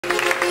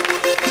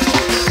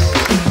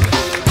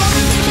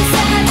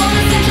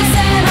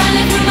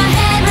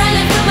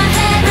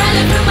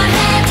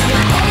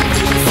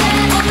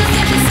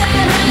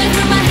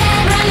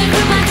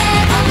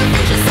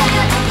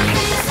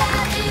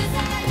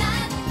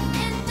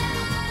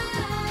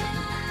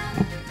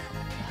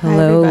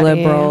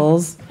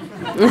liberals.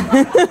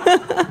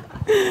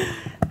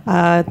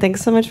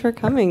 Thanks so much for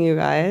coming, you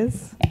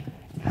guys.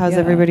 How's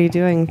everybody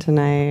doing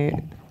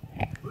tonight?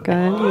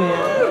 Good.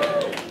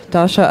 Yeah.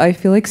 Dasha, I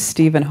feel like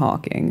Stephen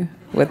Hawking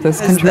with this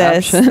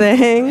contraption. This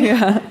thing?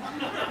 Yeah.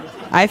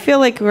 I feel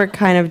like we're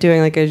kind of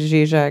doing like a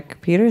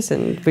Zizek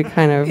Peterson. We're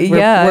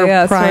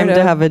yeah, primed sort of.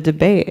 to have a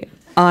debate.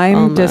 I'm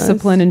almost.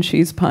 discipline and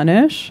she's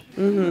punish.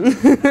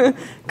 Mm-hmm.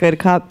 Good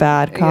cop,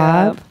 bad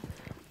cop.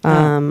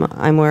 Yeah.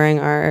 I'm wearing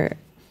our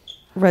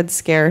Red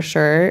Scare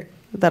shirt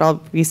that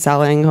I'll be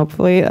selling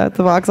hopefully at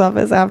the box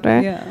office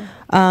after. Yeah.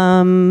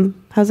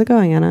 How's it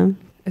going, Anna?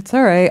 It's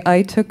all right.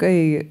 I took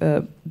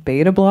a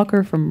beta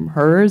blocker from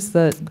hers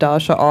that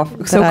Dasha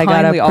I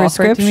got a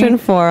prescription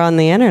for on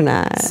the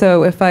internet.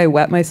 So if I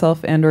wet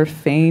myself and or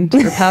faint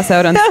or pass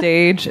out on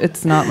stage,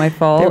 it's not my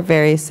fault. They're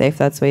very safe.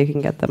 That's why you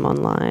can get them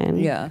online.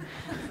 Yeah.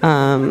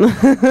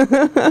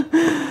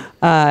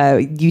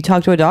 You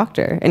talked to a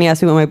doctor and he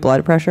asked me what my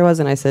blood pressure was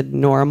and I said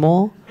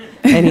normal.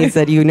 And he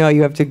said, you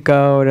have to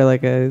go to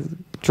like a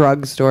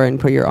drugstore and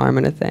put your arm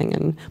in a thing.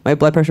 And my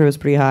blood pressure was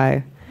pretty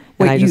high.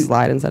 And I just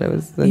lied and said it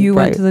was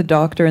went to the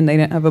doctor and they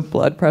didn't have a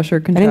blood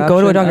pressure contraption? I didn't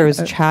go to a doctor. I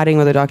was chatting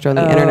with a doctor on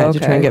the internet to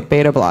try and get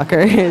beta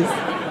blockers.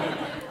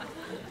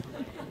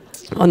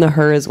 On the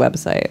HERS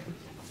website.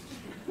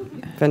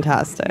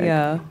 Fantastic.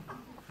 Yeah.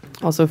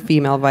 Also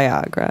female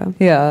Viagra.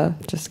 Yeah.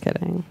 Just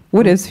kidding.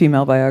 What is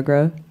female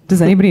Viagra?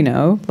 Does anybody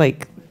know?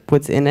 Like,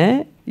 what's in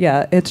it?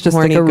 Yeah, it's just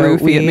Horny like a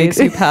roofie. weed. It makes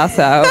you pass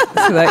out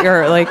so that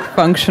you're like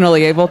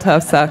functionally able to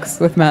have sex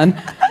with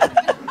men.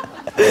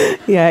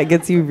 Yeah, it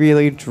gets you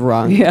really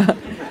drunk. Yeah.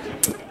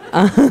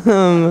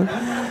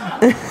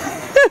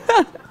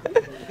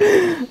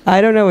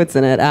 I don't know what's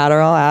in it.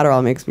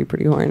 Adderall makes me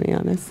pretty horny,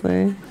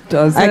 honestly.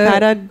 Does it?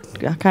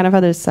 I kind of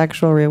had this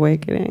sexual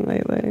reawakening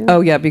lately.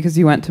 Oh yeah, because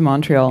you went to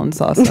Montreal and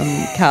saw some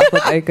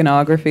Catholic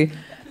iconography.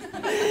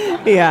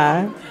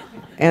 Yeah,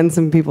 and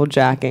some people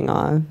jacking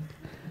off.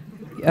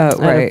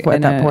 Right.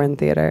 At that porn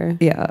theater.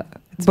 Yeah.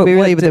 But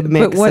really the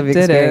mix what of did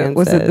experiences. it?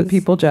 Was it the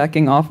people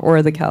jacking off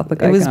or the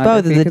Catholic It was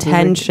both. iconography? The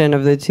tension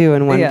of the two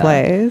in one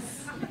place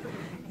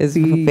is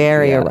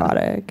very yeah.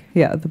 erotic.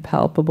 Yeah, the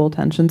palpable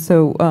tension.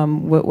 So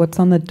what's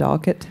on the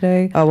docket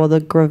today? Oh, well,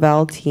 the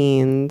Gravel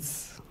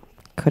teens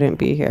couldn't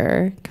be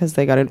here because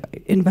they got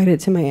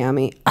invited to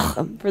Miami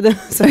for the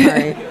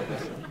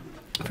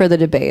for the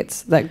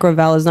debates that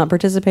Gravel is not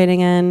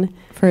participating in.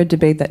 For a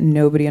debate that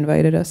nobody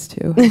invited us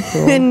to.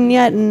 Cool. And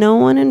yet no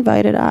one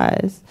invited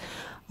us.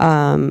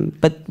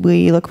 But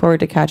we look forward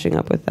to catching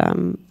up with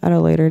them at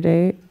a later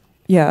date.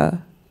 Yeah.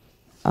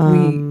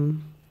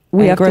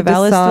 We have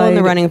Gravel is still in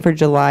the running for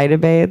July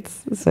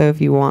debates. So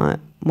if you want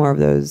more of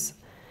those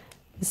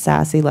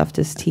sassy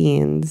leftist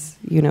teens,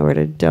 you know where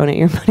to donate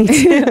your money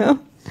to.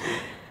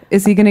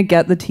 Is he going to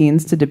get the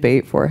teens to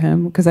debate for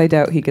him? Because I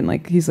doubt he can,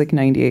 he's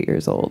 98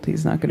 years old.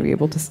 He's not going to be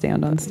able to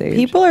stand on stage.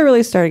 People are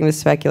really starting to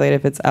speculate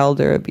if it's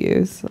elder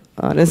abuse,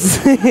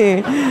 honestly.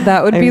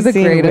 That would be the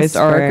greatest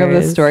arc of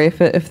the story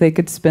if they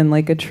could spin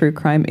a true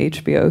crime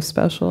HBO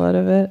special out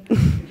of it.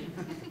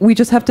 We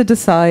just have to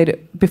decide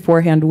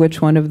beforehand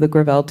which one of the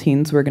Gravel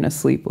teens we're going to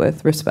sleep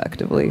with,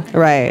 respectively.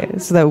 Right,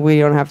 so that we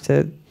don't have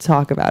to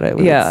talk about it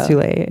when it's too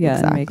late. Yeah,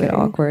 exactly. and make it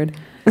awkward.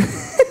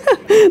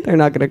 They're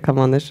not going to come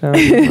on the show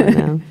anymore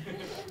now.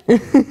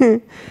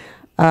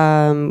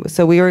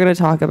 So we were going to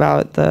talk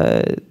about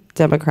the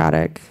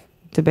Democratic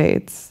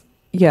debates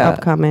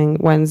upcoming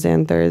Wednesday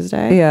and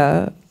Thursday.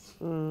 Yeah.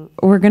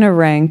 We're going to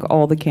rank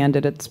all the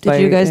candidates by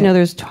Did you guys know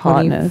there's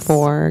hotness.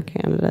 24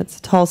 candidates?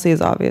 Tulsi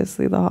is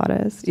obviously the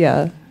hottest.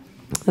 Yeah.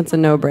 That's a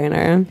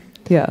no-brainer.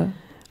 Yeah.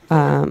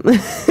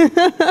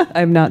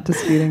 I'm not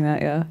disputing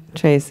that, yeah.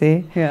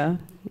 Tracy. Yeah.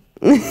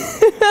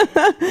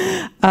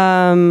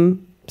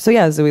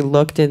 So we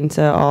looked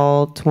into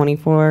all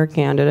 24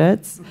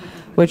 candidates,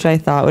 which I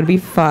thought would be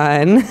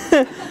fun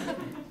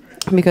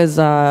because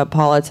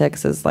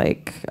politics is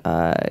like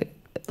a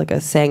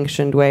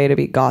sanctioned way to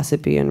be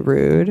gossipy and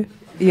rude.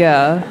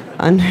 Yeah.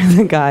 Under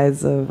the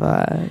guise of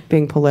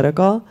being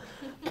political.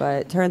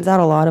 But it turns out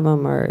a lot of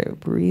them are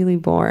really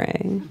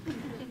boring.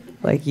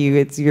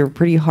 You're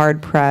pretty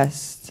hard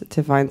pressed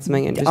to find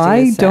something interesting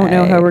to say. Don't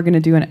know how we're going to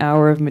do an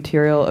hour of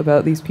material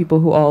about these people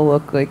who all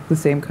look like the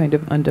same kind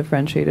of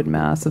undifferentiated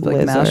mass of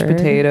mashed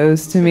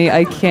potatoes to me.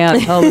 I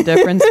can't tell the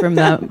difference from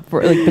them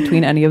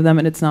between any of them,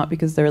 and it's not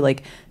because they're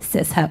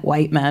cishet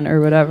white men or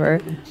whatever.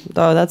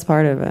 Oh, that's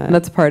part of it.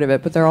 That's part of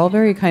it, but they're all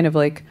very kind of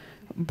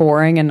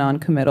boring and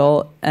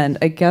non-committal, and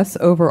I guess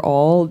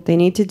overall they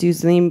need to do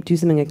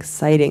something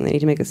exciting. They need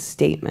to make a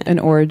statement. An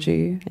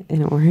orgy.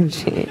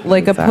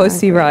 Exactly. A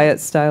Pussy Riot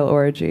style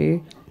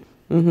orgy.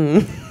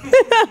 Mm-hmm.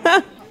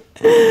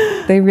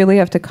 They really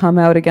have to come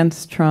out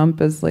against Trump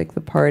as the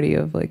party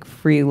of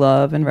free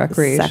love and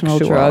recreational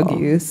drug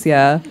use.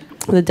 Yeah.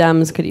 The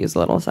Dems could use a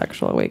little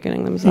sexual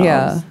awakening themselves.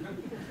 Yeah.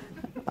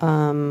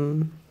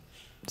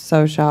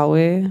 So shall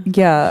we?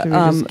 Yeah. Should we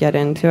just get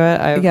into it?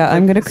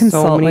 I'm going to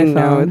consult my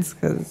notes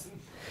because.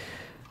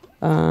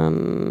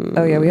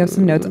 Oh yeah, we have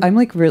some notes. I'm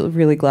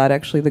really glad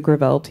actually the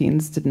Gravel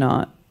teens did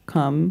not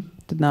come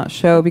did not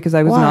show because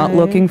I was not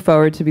looking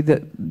forward to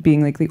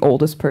being like the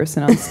oldest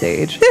person on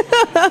stage.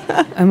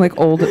 I'm like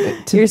old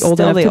enough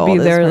to be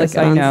there. Like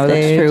I know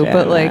that's true,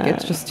 but like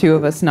it's just two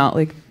of us, not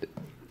like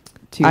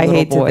two little boys. I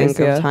hate to think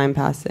of time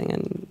passing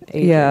and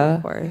aging,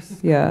 of course.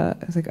 Yeah,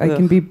 it's like I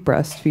can be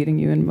breastfeeding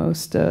you in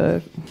most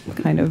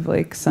kind of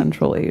like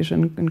Central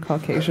Asian and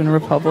Caucasian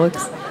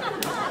republics.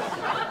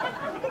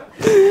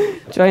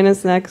 Join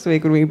us next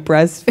week when we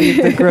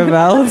breastfeed the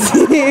Gravel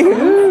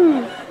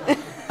team.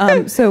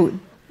 So,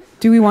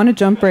 do we want to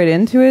jump right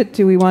into it?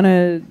 Do we want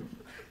to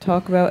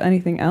talk about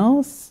anything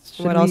else?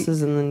 What else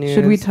is in the news?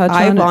 Should we touch on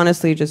I've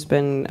honestly just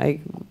been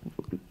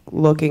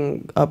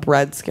looking up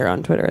Red Scare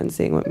on Twitter and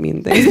seeing what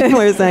mean things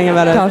people are saying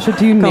about it. Dasha,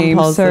 do you name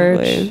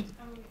search?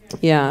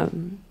 Yeah.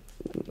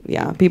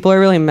 Yeah, people are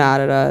really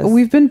mad at us.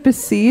 We've been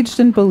besieged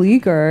and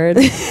beleaguered.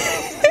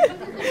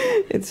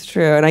 It's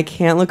true, and I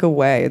can't look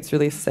away. It's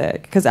really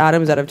sick. Because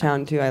Adam's out of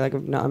town, too.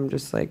 I'm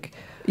just like...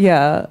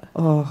 Yeah.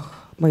 Oh...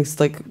 My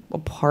like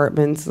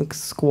apartment's like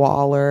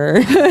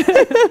squalor.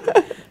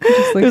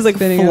 There's like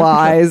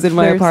flies in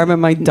my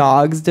apartment. My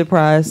dog's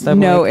depressed. I'm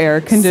no like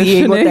air conditioning.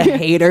 Seeing what the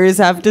haters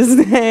have to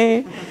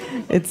say.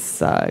 It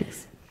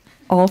sucks.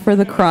 All for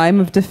the crime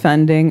of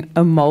defending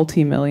a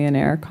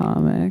multi-millionaire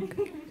comic.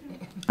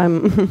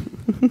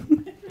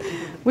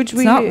 Which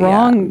it's not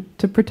wrong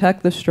to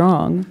protect the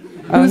strong.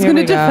 Who's going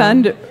to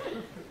defend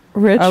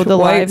rich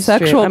white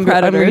sexual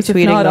predators? I'm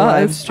retweeting the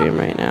live stream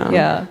right now.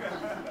 Yeah.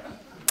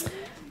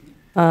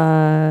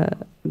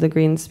 The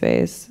Green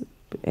Space.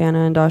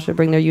 Anna and Dasha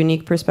bring their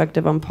unique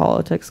perspective on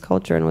politics,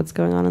 culture, and what's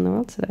going on in the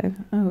world today.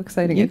 Oh,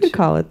 exciting. You could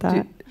call it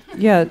that.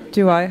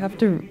 Do I have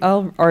to?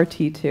 I'll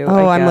RT too.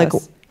 Oh, I'm like,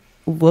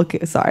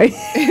 sorry.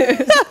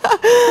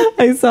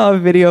 I saw a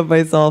video of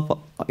myself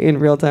in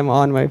real time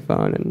on my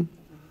phone, and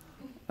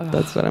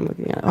that's what I'm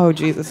looking at. Oh,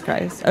 Jesus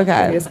Christ.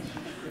 Okay.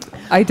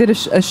 I did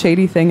a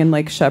shady thing and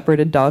like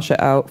shepherded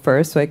Dasha out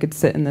first so I could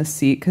sit in this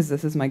seat because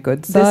this is my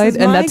good side,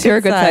 and that's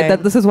your good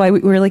side. This is why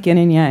we're like yin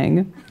and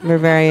yang. We're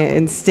very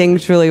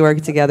instinctually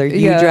work together.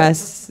 You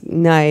dress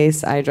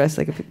nice. I dress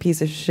like a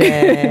piece of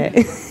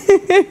shit.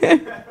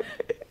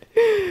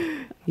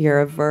 You're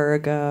a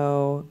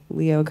Virgo,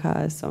 Leo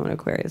cuz, so I'm an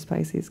Aquarius,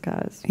 Pisces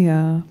cuz.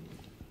 Yeah.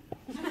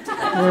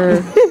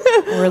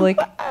 We're like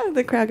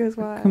the crowd goes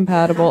wild.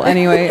 Compatible.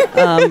 Anyway,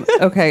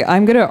 okay,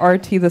 I'm gonna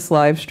RT this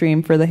live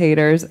stream for the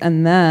haters,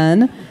 and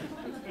then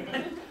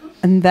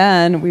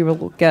we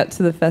will get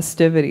to the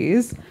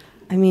festivities.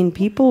 I mean,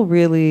 people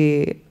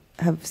really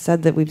have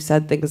said that we've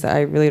said things that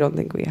I really don't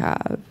think we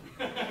have.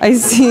 I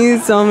see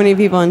so many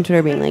people on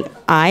Twitter being like,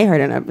 I heard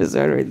an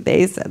episode where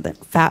they said that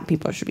fat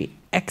people should be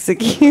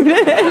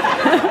executed.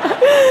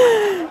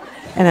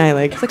 And I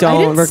don't I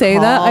didn't say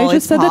that. I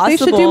just said that they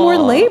should do more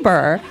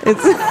labor.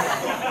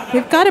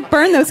 They've got to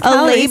burn those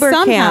calories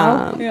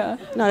somehow. Camp,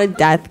 not a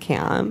death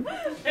camp.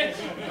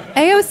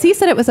 AOC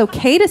said it was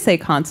okay to say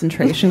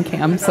concentration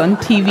camps on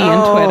TV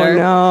and Twitter.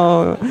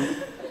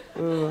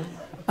 No.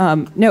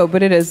 No,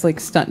 but it is like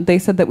they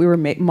said that we were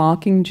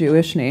mocking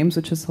Jewish names,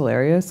 which is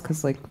hilarious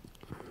because like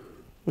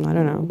I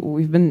don't know.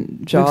 We've been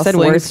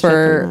jostling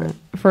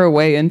for a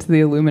way into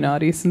the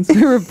Illuminati since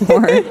we were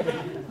born.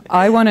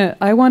 I want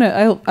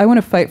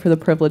to fight for the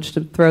privilege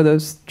to throw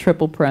those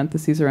triple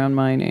parentheses around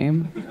my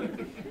name.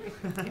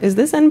 Is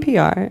this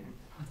NPR?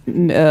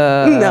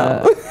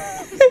 No.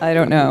 I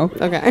don't know.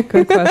 Okay.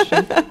 Good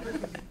question.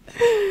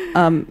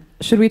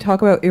 Should we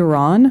talk about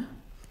Iran?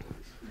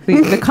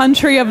 The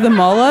country of the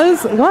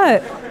mullahs?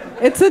 What?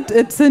 It's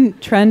a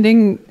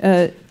trending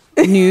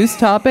news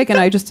topic, and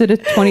I just did a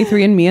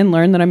 23andMe and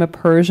learned that I'm a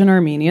Persian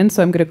Armenian,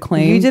 so I'm going to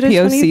claim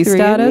POC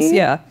status.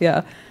 Yeah.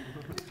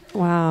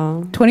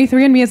 Wow.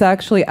 23andMe is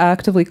actually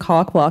actively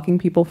cock-blocking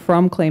people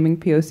from claiming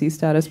POC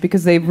status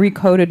because they've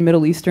recoded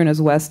Middle Eastern as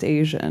West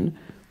Asian,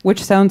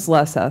 which sounds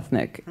less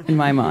ethnic in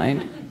my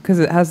mind because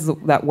it has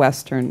that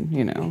Western,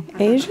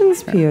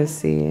 Asian's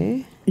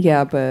POC.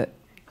 Yeah, but...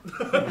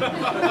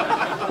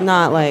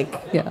 not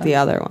like the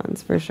other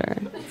ones, for sure.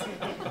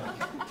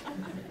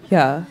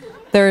 Yeah.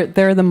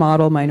 They're the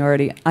model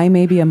minority. I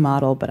may be a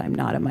model, but I'm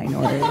not a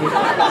minority.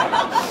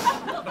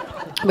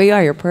 But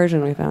yeah, you're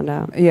Persian, we found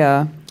out.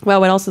 Yeah.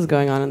 Well, what else is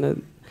going on in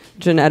the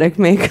genetic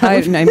makeup?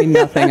 I mean,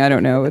 nothing. I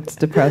don't know. It's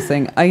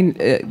depressing.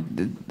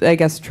 I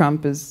guess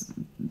Trump is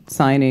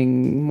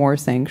signing more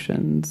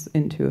sanctions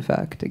into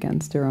effect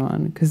against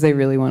Iran because they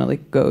really want to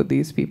goad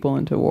these people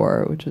into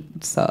war, which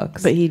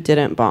sucks. But he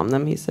didn't bomb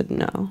them. He said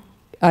no.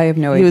 I have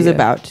no idea. He was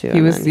about to.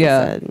 He was, he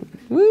said,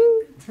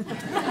 woo.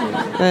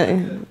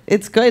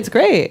 It's good. It's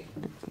great.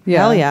 Yeah.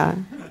 Hell yeah.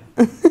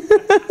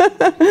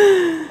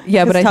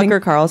 Yeah, but I think Tucker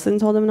Carlson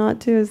told him not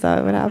to. Is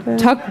that what happened?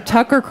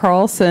 Tucker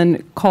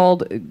Carlson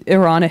called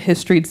Iran a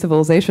history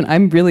civilization.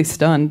 I'm really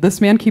stunned.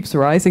 This man keeps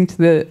rising to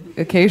the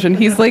occasion.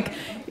 He's like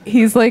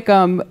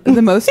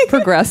the most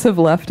progressive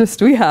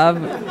leftist we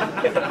have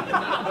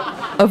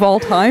of all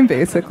time,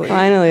 basically.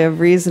 Finally, a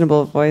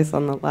reasonable voice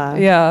on the left.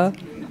 Yeah.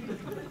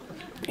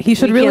 He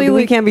should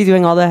we can't be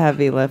doing all the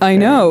heavy lifting. I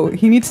know.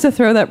 He needs to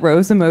throw that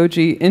rose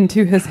emoji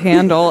into his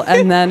handle,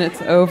 and then it's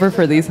over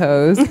for these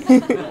hoes.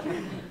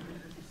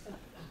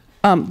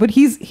 But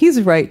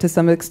he's right to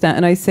some extent,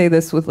 and I say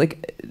this with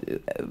like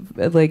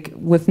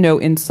with no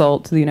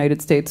insult to the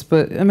United States,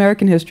 but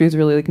American history is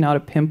really like not a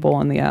pimple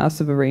on the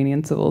ass of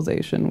Iranian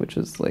civilization, which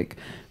is like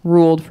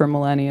ruled for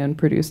millennia and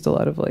produced a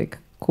lot of like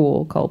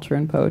cool culture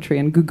and poetry,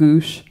 and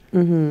Gugush,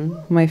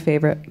 my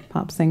favorite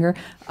pop singer.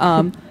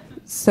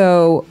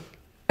 So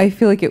I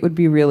feel like it would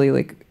be really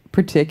like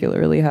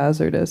particularly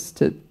hazardous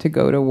to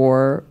go to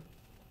war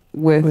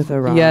with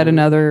Iran. Yet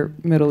another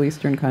Middle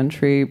Eastern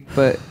country,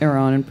 but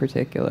Iran in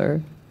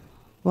particular.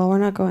 Well, we're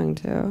not going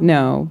to.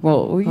 No.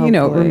 Well, hopefully. You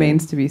know, it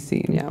remains to be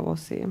seen. Yeah, we'll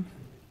see.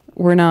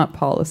 We're not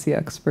policy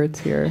experts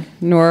here,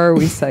 nor are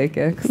we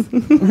psychics.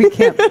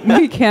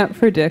 we can't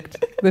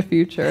predict the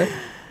future.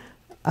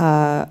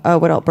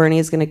 What else?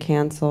 Bernie's going to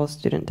cancel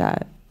student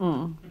debt.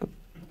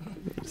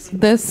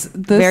 This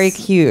very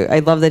cute. I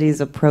love that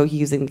he's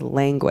using the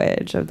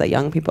language of that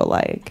young people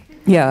like.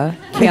 Yeah,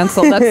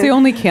 cancel. That's the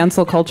only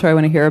cancel culture I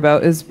want to hear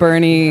about is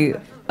Bernie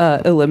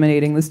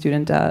eliminating the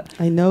student debt.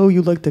 I know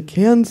you like to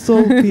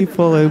cancel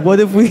people, and what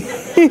if we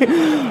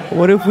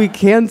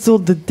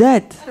canceled the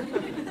debt?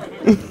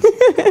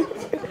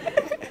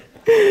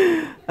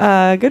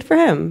 Good for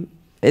him.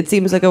 It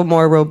seems like a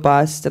more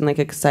robust and like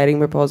exciting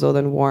proposal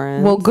than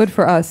Warren's. Well, good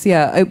for us.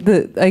 Yeah,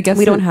 I guess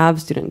we don't have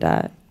student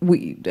debt.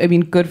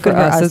 Good for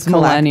us as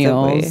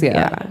millennials.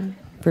 Yeah,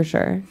 for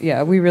sure.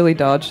 Yeah, we really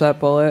dodged that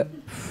bullet.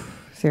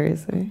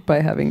 Seriously, by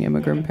having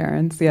immigrant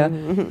parents. Yeah.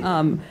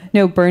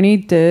 No, Bernie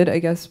did, I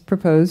guess,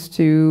 propose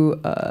to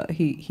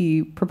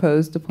he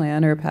proposed a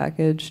plan or a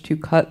package to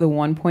cut the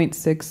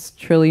 1.6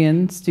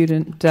 trillion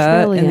student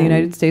debt in the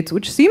United States,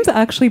 which seems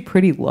actually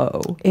pretty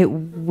low. It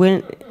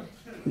went.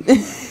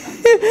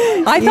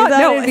 I thought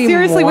no,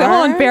 seriously. Wait,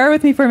 hold on. Bear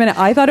with me for a minute.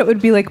 I thought it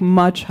would be like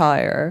much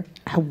higher.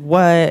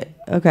 What?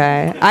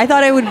 Okay, I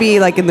thought it would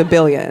be like in the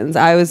billions.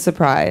 I was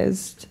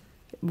surprised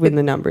when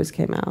the numbers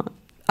came out.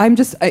 I've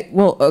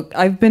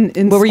been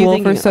in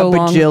school for so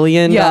long. $1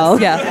 bajillion? Yes,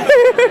 yeah.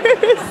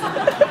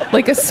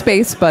 Like a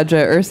space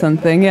budget or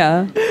something,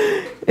 yeah.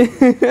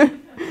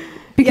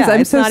 Because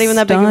I'm it's not even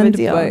that big of a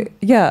deal.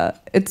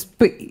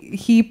 But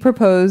he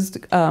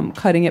proposed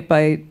cutting it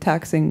by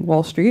taxing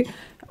Wall Street,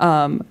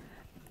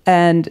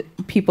 and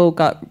people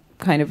got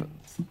kind of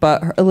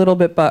a little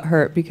bit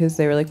butthurt because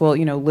they were like, well,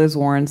 you know, Liz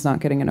Warren's not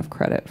getting enough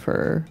credit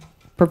for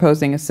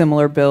proposing a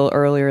similar bill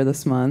earlier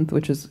this month,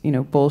 which is, you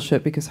know,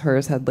 bullshit because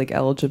hers had like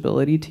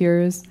eligibility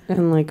tiers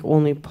and like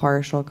only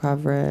partial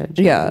coverage.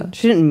 Yeah,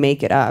 she didn't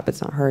make it up.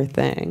 It's not her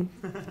thing.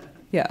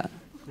 Yeah,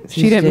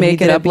 she didn't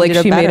make it up like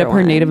she made up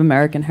her Native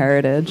American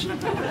heritage.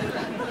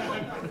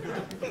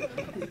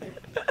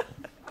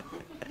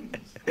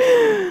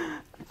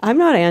 I'm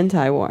not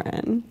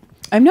anti-Warren.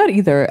 I'm not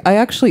either. I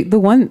actually the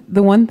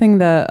one thing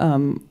that I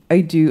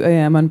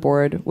am on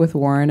board with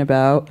Warren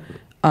about.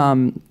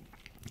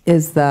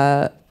 Is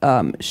that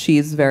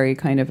she's very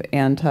kind of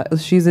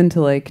she's into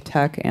like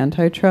tech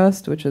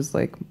antitrust, which is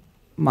like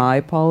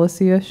my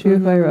policy issue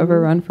if I ever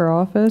run for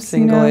office.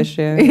 Single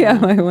issue. Yeah,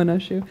 my one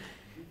issue.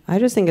 I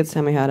just think it's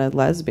time we had a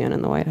lesbian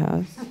in the White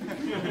House.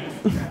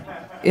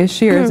 Is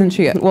she or isn't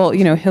she? Well,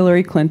 you know,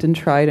 Hillary Clinton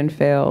tried and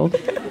failed.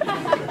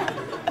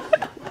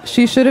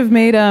 She should have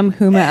made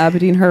Huma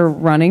Abedin her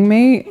running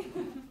mate.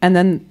 And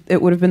then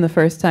it would have been the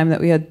first time that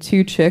we had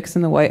two chicks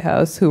in the White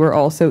House who were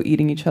also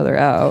eating each other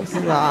out.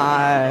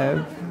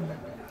 Live.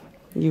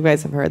 You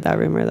guys have heard that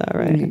rumor, though,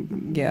 right?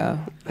 Yeah.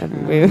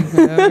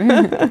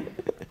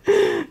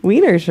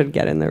 Wiener should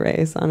get in the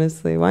race,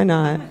 honestly. Why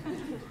not?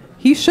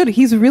 He should.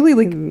 He's really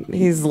like...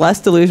 He's less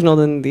delusional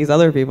than these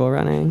other people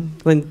running.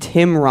 Than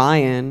Tim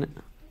Ryan.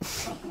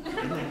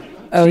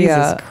 Oh,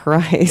 Jesus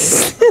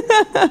Christ.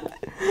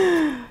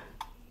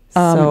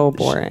 So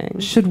boring.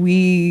 Should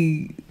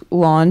we...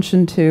 launch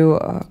into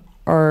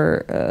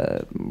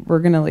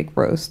we're gonna like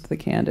roast the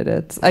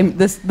candidates.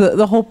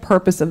 The whole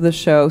purpose of the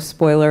show,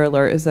 spoiler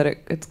alert, is that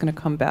it's gonna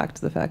come back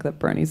to the fact that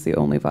Bernie's the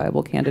only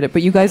viable candidate.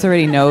 But you guys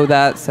already know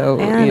that, so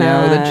Anna, you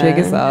know the jig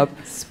is up.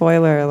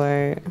 Spoiler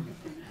alert.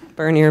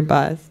 Bernie or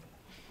bust.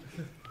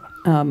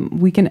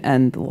 We can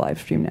end the live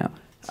stream now.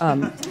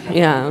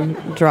 Yeah,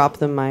 drop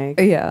the mic.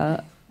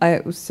 Yeah.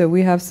 So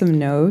we have some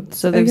notes.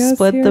 So they've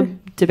split the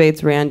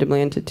debates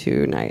randomly into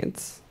 2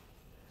 nights.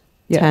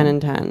 10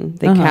 and 10.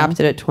 They capped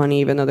it at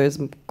 20, even though there's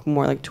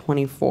more like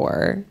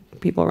 24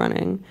 people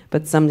running.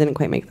 But some didn't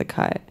quite make the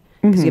cut.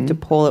 Because you have to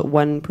poll at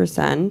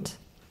 1%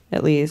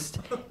 at least.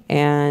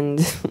 And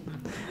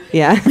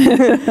yeah,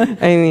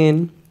 I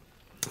mean,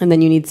 and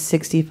then you need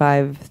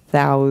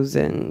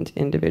 65,000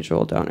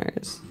 individual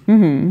donors.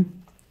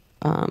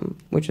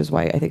 Which is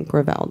why I think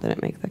Gravel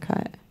didn't make the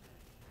cut.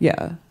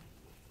 Yeah.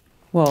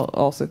 Well,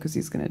 also because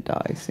he's going to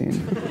die soon.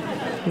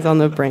 He's on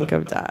the brink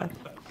of death.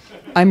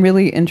 I'm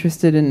really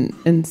interested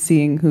in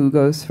seeing who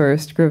goes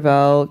first,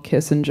 Gravel,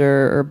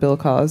 Kissinger, or Bill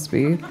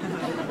Cosby.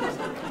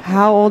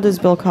 How old is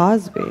Bill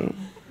Cosby?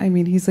 I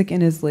mean, he's like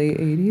in his late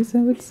 80s, I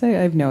would say.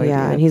 I have no idea.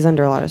 Yeah, and he's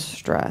under a lot of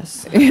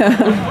stress.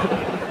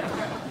 Yeah.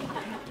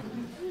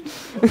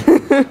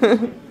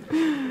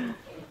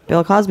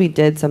 Bill Cosby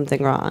did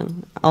something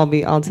wrong. I'll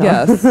tell.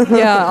 Yes.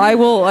 Yeah, I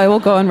will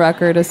go on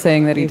record as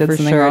saying that he did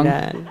something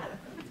wrong.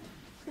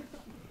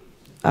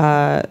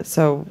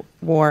 So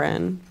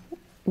Warren,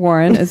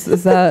 is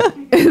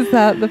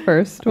that the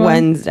first one?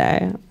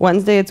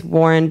 Wednesday it's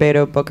Warren,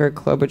 Beto, Booker,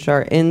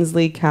 Klobuchar,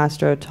 Inslee,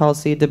 Castro,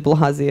 Tulsi, de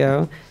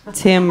Blasio,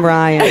 Tim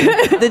Ryan.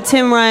 The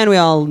Tim Ryan we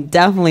all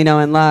definitely know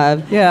and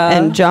love. Yeah.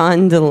 And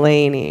John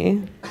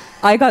Delaney.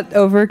 I got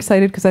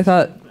overexcited because I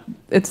thought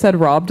it said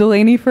Rob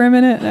Delaney for a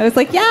minute. And I was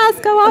like, yes,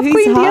 go off,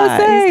 Queen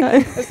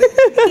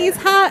DSA. He's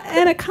hot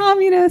and a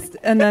communist.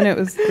 And then it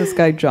was this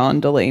guy,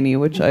 John Delaney,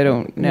 which I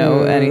don't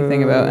know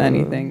anything about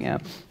anything. Yeah.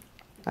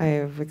 I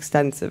have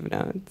extensive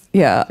notes.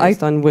 Yeah.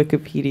 Based on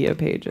Wikipedia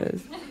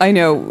pages. I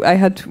know.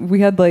 We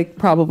had like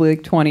probably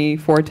like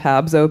 24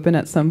 tabs open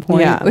at some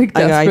point. Yeah. Like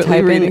I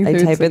type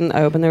in,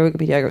 I open their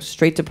Wikipedia, I go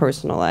straight to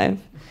personal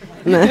life.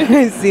 And then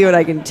I see what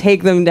I can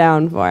take them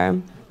down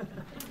for.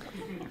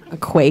 A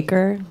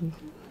Quaker.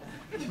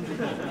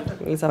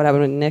 Is that what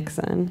happened with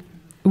Nixon?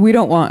 We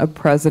don't want a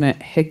President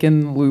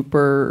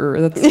Hickenlooper.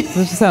 That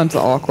just sounds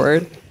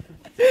awkward.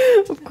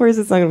 Of course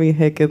it's not going to be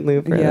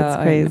Hickenlooper. Yeah,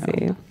 that's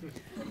crazy.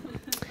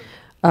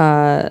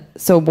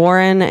 So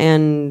Warren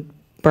and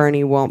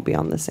Bernie won't be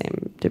on the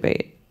same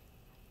debate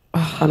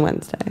on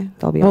Wednesday.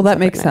 They'll be on that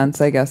makes sense.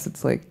 I guess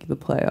it's like the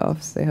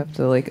playoffs. They have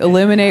to like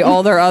eliminate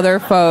all their other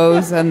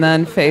foes and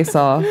then face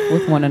off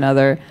with one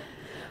another.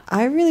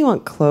 I really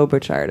want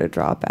Klobuchar to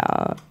drop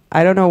out.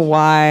 I don't know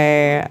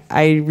why.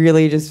 I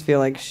really just feel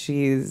like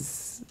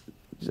she's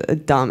a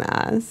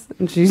dumbass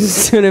and she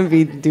just shouldn't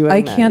be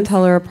doing this. Can't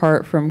tell her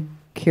apart from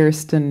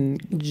Kirsten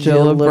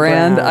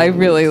Gillibrand. I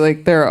really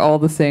like, they're all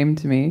the same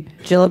to me.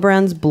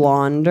 Gillibrand's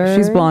blonder.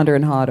 She's blonder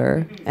and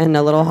hotter. And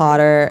a little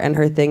hotter, and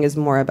her thing is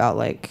more about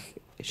like,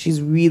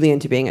 she's really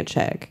into being a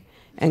chick.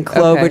 And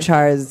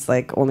Klobuchar is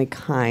like only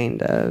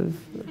kind of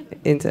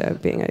into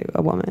being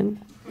a woman.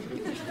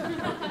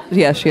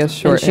 Yeah, she has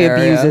short hair.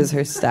 And she abuses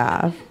her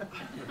staff.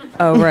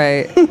 Oh,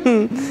 right.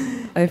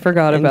 I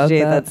forgot about she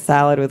ate that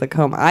salad with a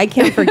comb. I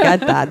can't forget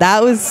that.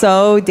 That was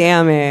so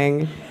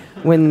damning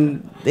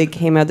when it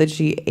came out that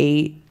she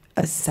ate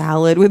a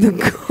salad with a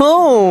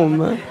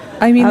comb.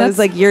 I mean, I was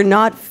like, you're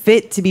not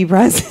fit to be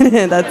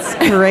president. That's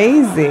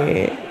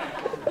crazy.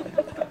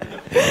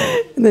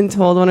 And then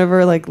told one of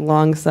her like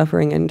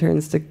long-suffering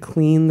interns to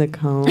clean the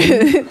comb.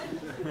 To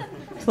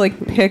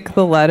like pick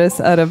the lettuce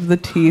out of the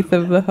teeth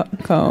of the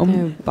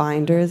comb.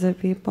 Binders at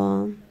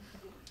people.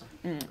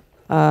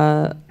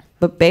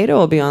 But Beto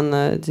will be on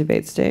the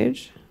debate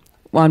stage.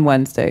 On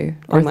Wednesday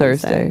or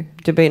Thursday.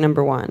 Debate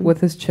number 1.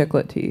 With his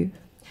chiclet teeth.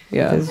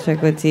 Yeah. His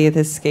chiclet teeth,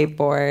 his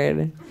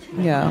skateboard.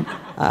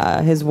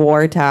 Yeah. His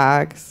war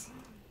tax.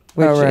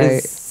 Which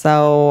is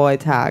so a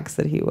tax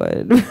that he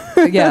would.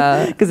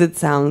 Yeah. Because it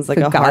sounds like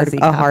a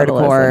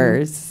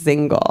hardcore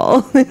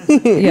single.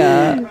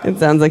 Yeah. It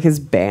sounds like his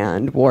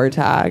band, War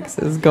Tax,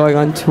 is going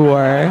on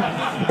tour.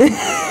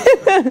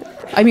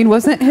 I mean,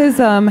 wasn't his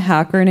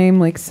hacker name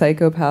like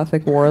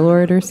Psychopathic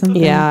Warlord or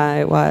something? Yeah,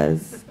 it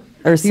was.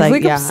 Or he's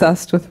like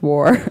obsessed with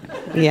war.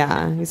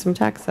 Yeah, he's from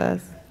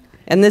Texas.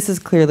 And this is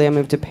clearly a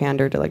move to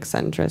pander to like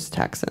centrist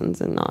Texans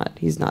and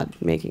he's not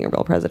making a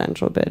real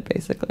presidential bid,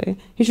 basically.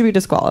 He should be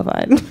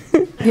disqualified.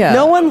 Yeah.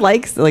 No one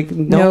likes, like,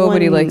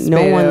 nobody likes Beto.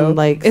 No one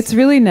likes. It's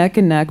really neck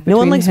and neck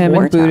between him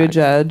and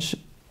Buttigieg,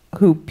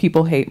 who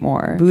people hate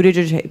more.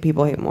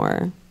 People hate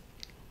more.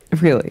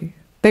 Really?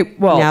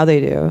 Now they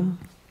do.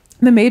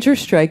 The major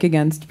strike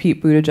against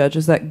Pete Buttigieg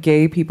is that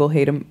gay people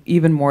hate him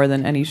even more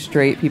than any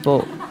straight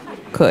people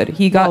could.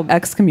 He got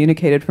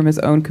excommunicated from his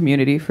own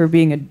community for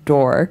being a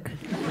dork.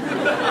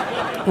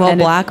 Well,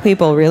 black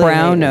people really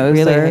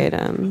hate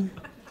him.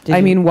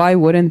 I mean, why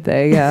wouldn't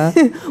they? Yeah.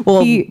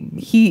 Well,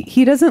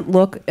 he doesn't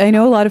look. I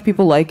know a lot of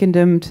people likened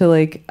him to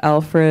like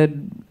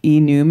Alfred E.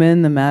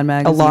 Newman, the Mad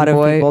Magazine boy. A lot of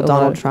people,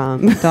 Donald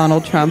Trump.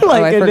 Donald Trump.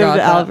 I forgot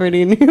that. Alfred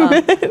E.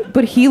 Newman.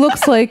 But he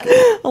looks like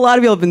a lot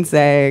of people have been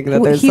saying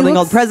that there's something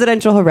called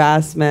presidential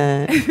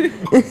harassment.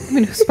 I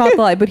mean, spot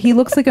the lie, but he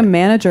looks like a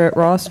manager at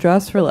Ross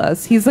Dress for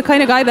Less. He's the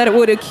kind of guy that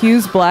would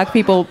accuse black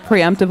people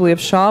preemptively of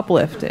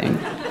shoplifting.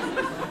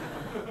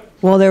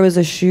 Well, there was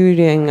a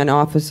shooting.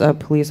 A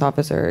police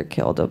officer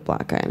killed a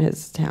black guy in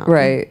his town.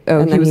 Right.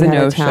 Oh, he was a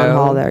no-show town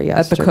hall there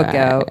yesterday. At the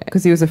cookout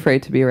because he was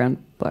afraid to be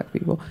around black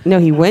people. No,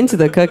 he went to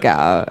the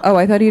cookout. Oh,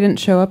 I thought he didn't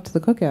show up to the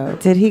cookout.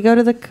 Did he go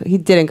to the? He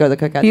didn't go to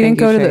the cookout. He didn't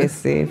go to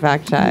Tracy.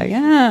 Fact check.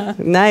 Yeah.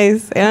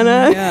 Nice,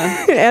 Anna.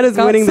 Yeah. Anna's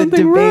winning the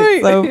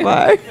debate so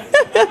far.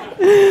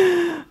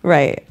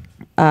 Right.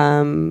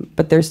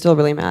 But they're still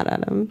really mad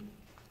at him.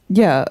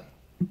 Yeah.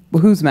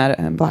 Who's mad at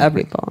him? Black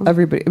people.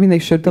 Everybody. I mean, they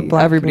should be.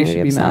 Everybody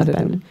should be mad at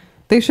him.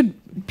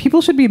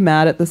 People should be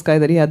mad at this guy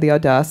that he had the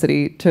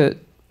audacity to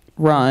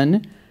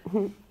run,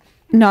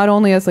 not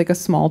only as like a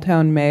small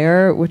town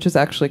mayor, which is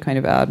actually kind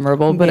of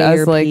admirable, but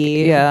as like,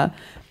 yeah,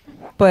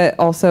 but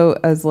also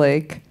as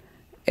like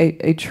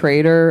a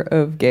traitor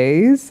of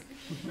gays.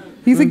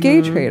 He's a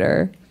gay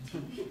traitor.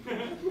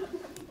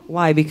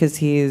 Why? Because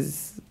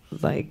he's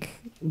like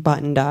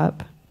buttoned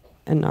up.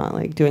 and not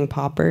like doing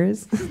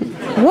poppers.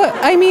 What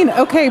I mean,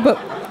 okay, but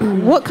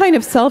what kind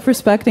of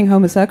self-respecting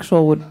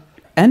homosexual would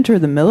enter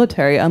the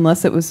military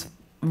unless it was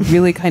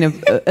really kind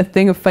of a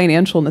thing of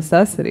financial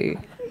necessity?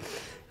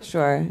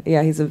 Sure.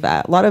 Yeah, he's a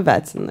vet. A lot of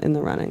vets in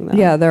the running, though.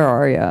 Yeah, there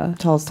are, yeah.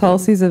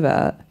 Tulsi's a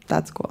vet.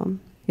 That's cool.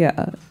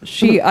 Yeah.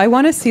 I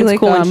want to see like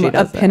cool a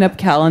pinup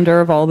calendar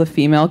of all the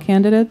female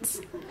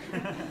candidates.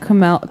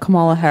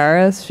 Kamala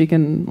Harris, she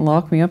can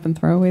lock me up and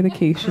throw away the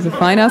key. She's a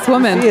fine-ass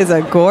woman. She is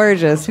a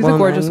gorgeous woman. She's a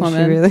gorgeous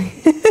woman. She really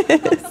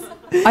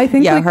is. I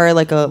think her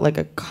like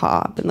a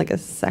cop in like a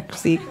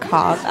sexy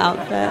cop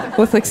outfit.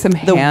 With like some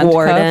handcuffs. The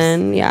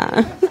warden,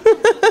 yeah.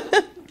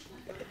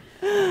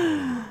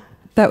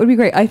 That would be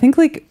great. I think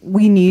like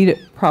we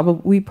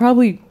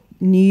probably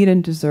need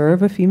and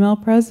deserve a female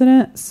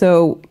president.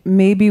 So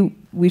maybe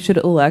we should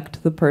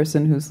elect the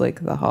person who's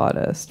like the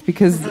hottest,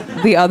 because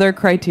the other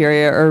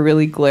criteria are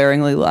really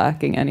glaringly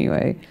lacking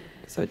anyway.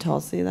 So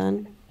Tulsi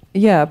then?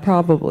 Yeah,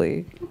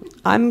 probably.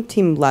 I'm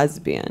team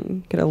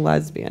lesbian. Get a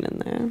lesbian in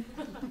there.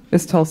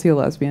 Is Tulsi a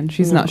lesbian?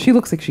 She's not. She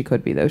looks like she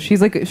could be though. She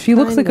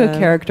looks like a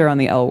character on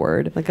the L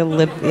Word. Like a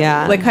lip,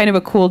 yeah. Like kind of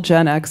a cool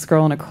Gen X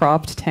girl in a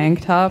cropped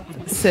tank top,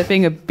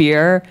 sipping a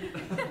beer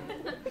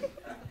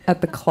at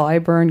the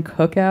Clyburn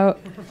cookout.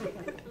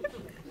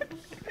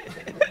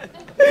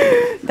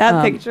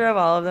 That picture of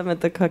all of them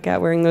at the cookout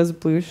wearing those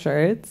blue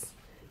shirts.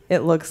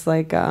 It looks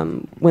like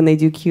when they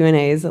do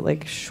Q&As at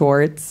like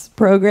shorts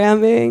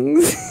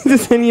programming.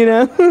 Just,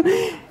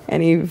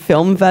 any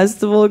film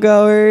festival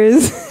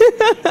goers.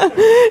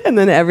 And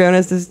then everyone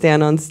has to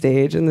stand on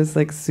stage in this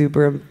like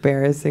super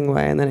embarrassing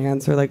way and then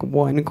answer like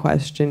one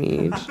question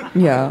each.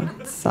 Yeah.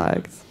 It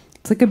sucks.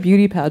 It's like a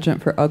beauty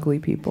pageant for ugly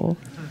people.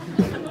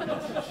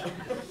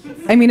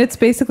 I mean, it's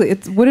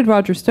what did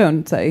Roger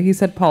Stone say? He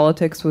said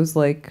politics was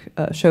like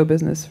show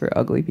business for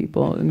ugly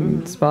people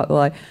and spot the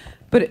lie.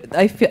 But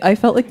I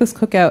felt like this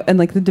cookout and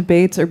like the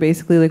debates are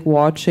basically like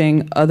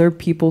watching other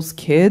people's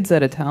kids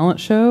at a talent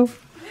show.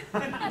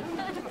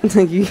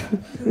 Like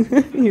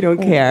you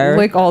don't care.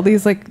 Like all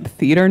these like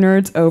theater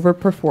nerds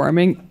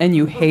overperforming and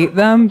you hate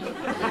them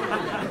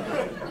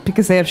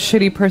because they have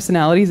shitty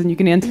personalities and you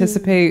can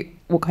anticipate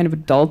what kind of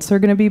adults they're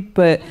going to be,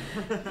 but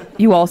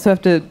you also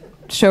have to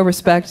show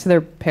respect to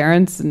their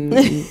parents and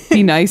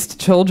be nice to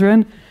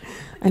children.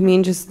 I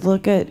mean, just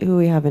look at who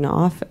we have in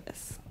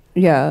office.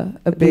 Yeah,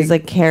 these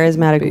like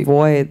charismatic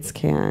voids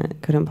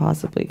couldn't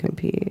possibly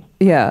compete.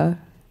 Yeah,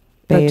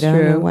 Beta, that's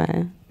true. No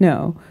way.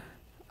 No.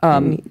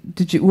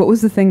 What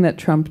was the thing that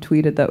Trump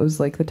tweeted that was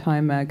like the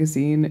Time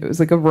magazine? It was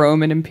like a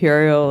Roman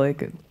imperial,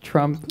 like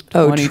Trump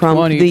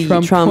 2020,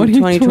 Trump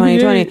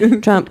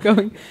 2020, Trump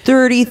going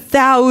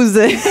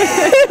 30,000.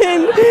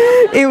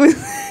 It was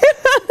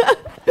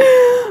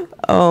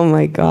oh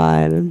my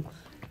God.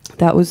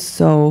 That was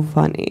so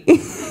funny.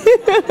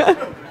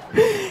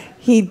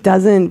 He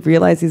doesn't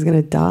realize he's going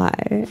to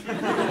die.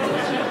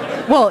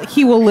 Well,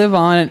 he will live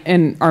on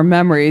in our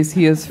memories.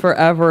 He is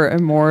forever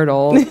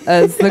immortal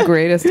as the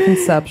greatest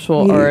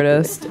conceptual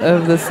artist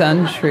of the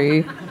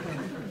century.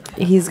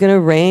 He's going to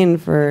reign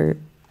for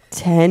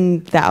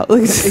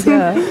 10,000,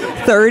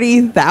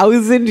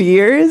 30,000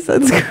 years?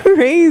 That's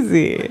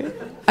crazy.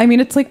 I mean,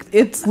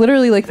 it's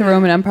literally like the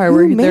Roman Empire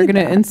where they're going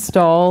to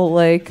install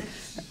like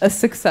a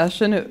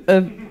succession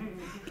of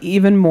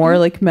even more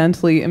like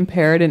mentally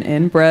impaired and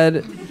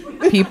inbred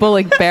people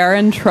like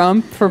Baron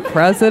Trump for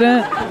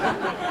president.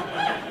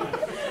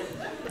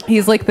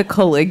 He's like the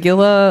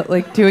Caligula,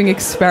 like doing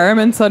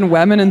experiments on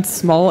women and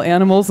small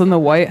animals in the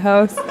White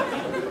House.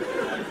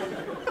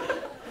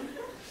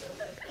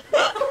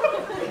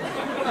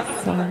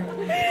 Sorry.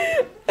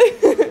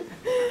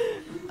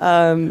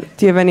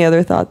 Do you have any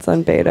other thoughts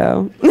on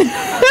Beto?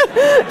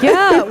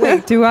 Yeah,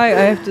 wait, do I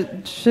have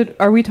to,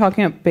 are we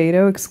talking about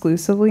Beto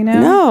exclusively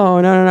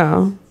now?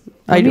 No.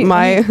 Let me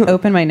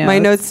open my notes. My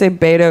notes say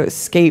Beto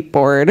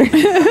skateboard.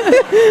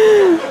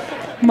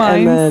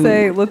 Mine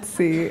say, let's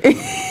see.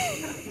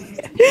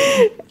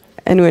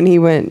 And when he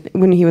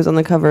was on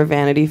the cover of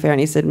Vanity Fair and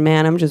he said,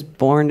 "Man, I'm just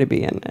born to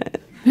be in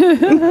it."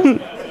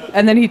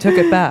 And then he took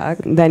it back.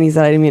 Then he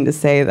said, "I didn't mean to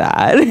say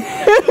that."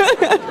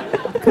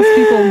 Because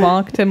people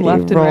mocked him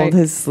left and right. He rolled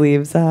his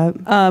sleeves up.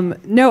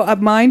 No,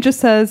 mine just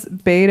says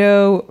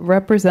Beto,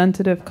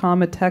 representative,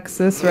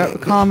 Texas,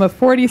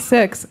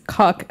 46,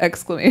 cuck,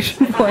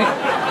 exclamation point.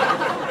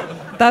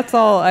 That's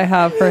all I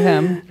have for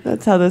him.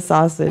 That's how the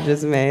sausage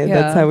is made.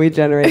 Yeah. That's how we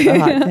generate the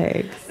hot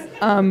takes.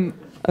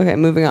 Okay,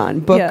 moving on.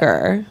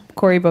 Booker. Yeah.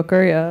 Cory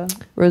Booker, yeah.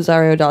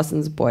 Rosario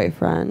Dawson's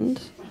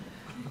boyfriend.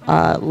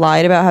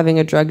 Lied about having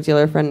a drug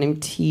dealer friend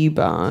named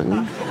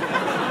T-Bone.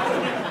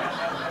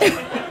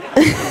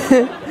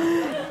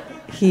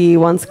 He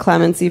wants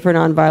clemency for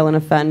nonviolent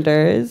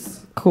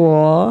offenders.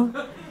 Cool.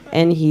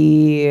 And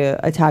he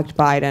attacked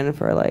Biden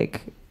for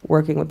like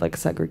working with like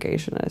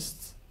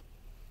segregationists,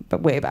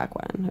 but way back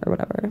when or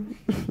whatever.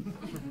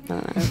 I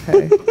don't know.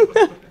 Okay.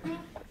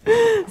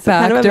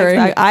 Back during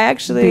I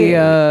actually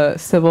the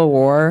Civil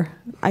War.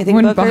 I think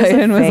when Booker's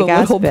Biden a was a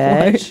fake-ass little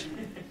bitch. boy.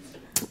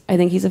 I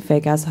think he's a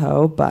fake ass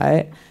hoe,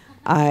 but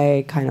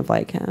I kind of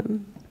like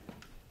him.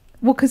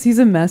 Well, because he's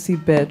a messy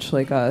bitch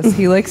like us.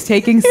 He likes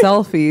taking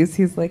selfies.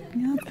 He's like,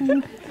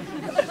 yeah.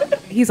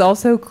 He's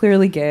also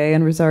clearly gay,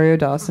 and Rosario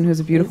Dawson, who's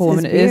a beautiful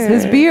woman, is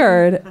his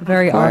beard.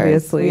 Very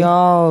obviously. We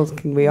all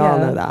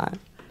know that.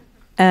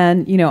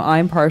 And, you know,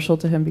 I'm partial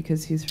to him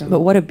because he's from...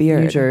 But what a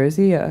beard. New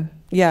Jersey, yeah.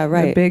 Yeah,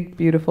 right. A big,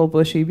 beautiful,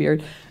 bushy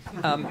beard.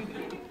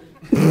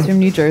 He's from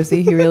New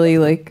Jersey. He really,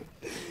 like...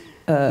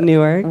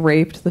 Newark.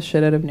 Raped the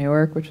shit out of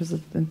Newark, which is a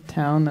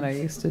town that I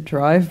used to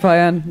drive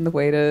by on the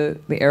way to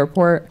the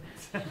airport.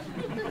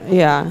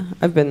 Yeah,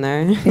 I've been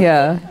there.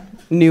 Yeah.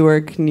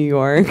 Newark, New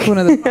York. One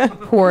of the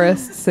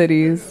poorest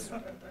cities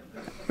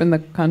in the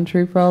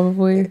country,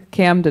 probably.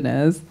 Camden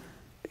is.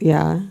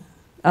 Yeah.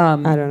 I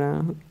don't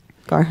know.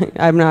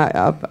 I'm not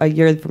up.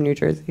 You're from New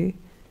Jersey.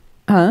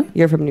 Huh?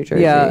 You're from New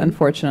Jersey. Yeah,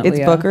 unfortunately. It's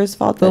Booker's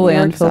fault. The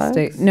landfill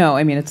state. No,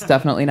 I mean, it's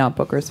definitely not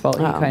Booker's fault.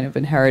 He kind of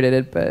inherited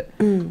it, but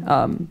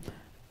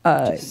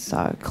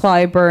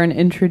Clyburn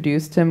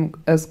introduced him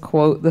as,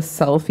 quote, the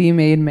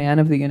selfie-made man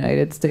of the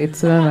United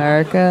States of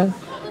America.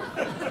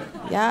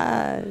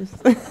 Yes.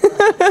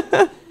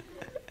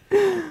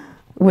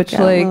 Which,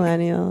 like,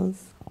 millennials.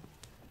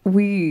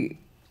 We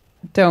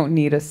don't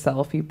need a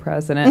selfie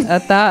president.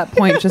 At that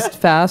point, just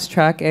fast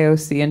track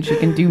AOC and she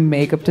can do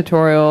makeup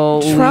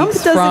tutorial from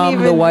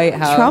the White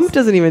House. Trump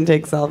doesn't even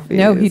take selfies.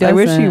 No, he doesn't. I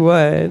wish he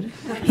would.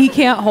 He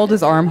can't hold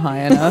his arm high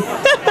enough.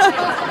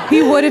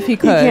 He would if he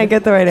could. He can't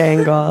get the right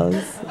angles.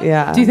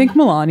 Yeah. Do you think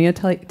Melania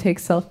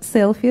takes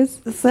selfies?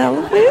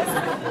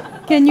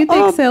 Selfies? Can you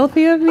take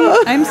selfie of me?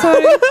 I'm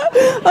sorry.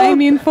 I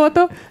mean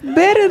photo.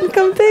 Baron,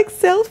 come take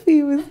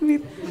selfie with me.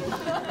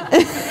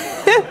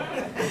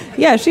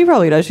 Yeah, she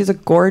probably does. She's a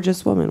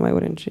gorgeous woman. Why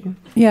wouldn't she?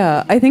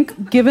 Yeah, I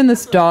think given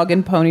this dog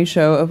and pony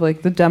show of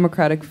like the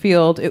Democratic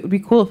field, it would be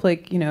cool if,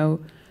 like, you know,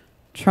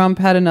 Trump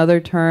had another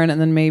turn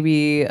and then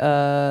maybe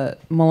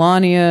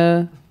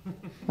Melania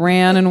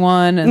ran and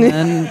won, and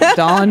then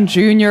Don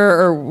Jr.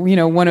 or, you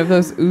know, one of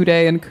those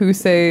Uday and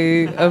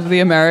Kusei of the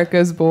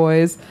America's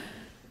boys.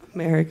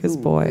 America's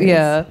boys.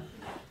 Yeah.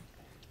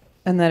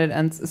 And then it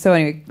ends. So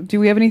anyway, do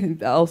we have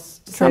anything else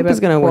to say about Trump is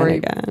going to win Corey?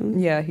 again.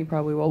 Yeah, he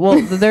probably will. Well,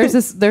 there's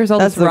all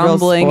this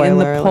rumbling in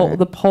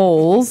the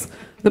polls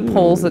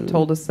that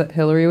told us that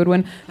Hillary would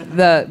win,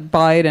 that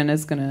Biden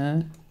is going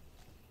to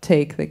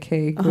take the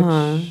cake.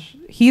 Which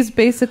he's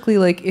basically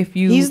like,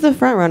 he's the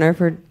front runner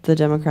for the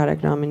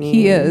Democratic nominee.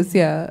 He is,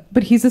 yeah.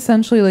 But he's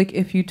essentially like,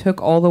 if you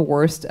took all the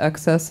worst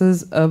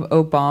excesses of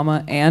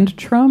Obama and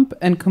Trump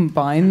and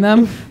combined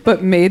them,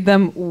 but made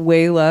them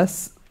way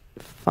less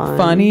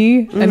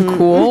funny and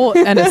cool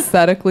and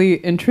aesthetically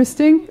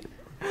interesting.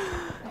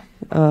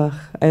 I'm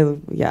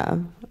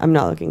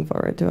not looking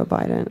forward to a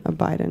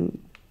Biden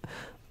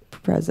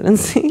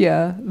presidency.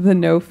 Yeah, the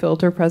no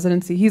filter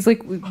presidency. He's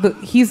like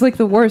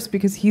the worst,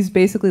 because he's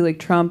basically like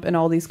Trump, and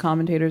all these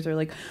commentators are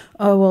like,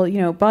 oh well, you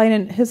know,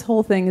 Biden, his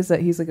whole thing is that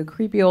he's like a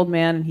creepy old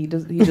man, and he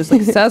just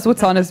like says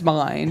what's on his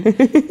mind.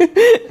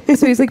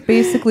 So he's like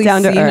basically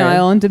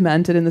senile and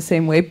demented in the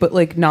same way, but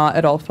like not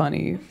at all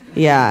funny.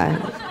 Yeah.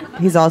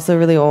 He's also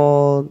really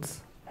old.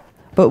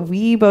 But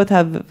we both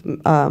have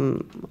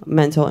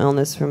mental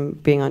illness from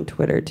being on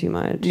Twitter too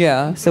much.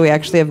 Yeah. So we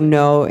actually have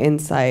no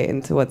insight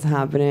into what's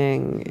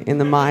happening in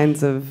the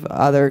minds of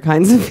other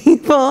kinds of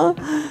people.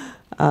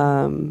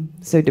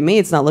 So to me,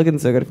 it's not looking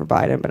so good for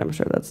Biden, but I'm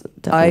sure that's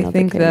definitely not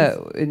the case.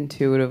 That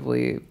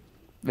intuitively,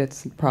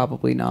 it's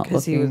probably not looking...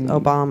 Because he was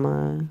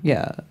Obama.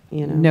 Yeah.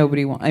 You know?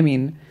 Nobody wants... I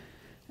mean,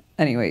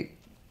 anyway...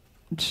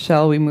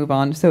 Shall we move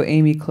on? So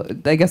Amy,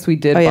 I guess we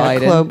did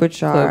Biden.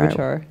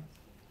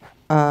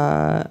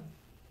 Klobuchar.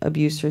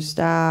 Abused her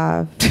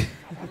staff.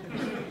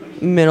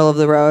 Middle of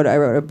the road, I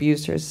wrote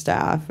abused her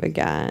staff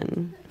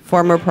again.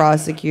 Former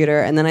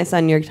prosecutor. And then I saw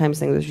a New York Times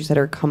thing that she said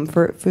her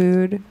comfort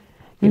food.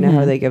 You know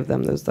how they give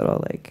them those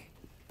little like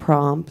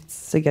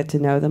prompts to get to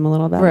know them a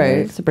little better.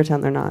 Right. To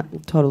pretend they're not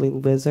totally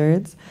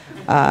lizards.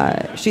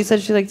 She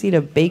said she likes to eat a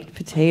baked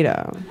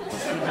potato.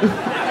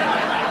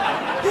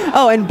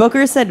 Oh, and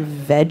Booker said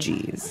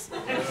veggies.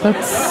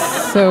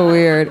 That's so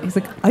weird. He's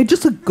like, I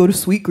just like go to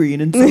Sweet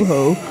Green in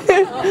Soho.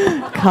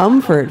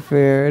 Comfort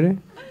food.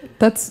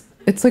 It's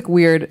like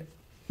weird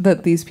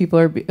that these people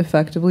are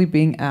effectively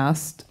being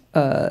asked.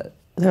 They're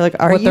like,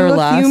 are what you their a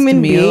last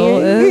human meal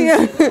being?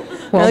 is? Yeah.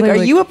 Well, like,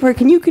 are you a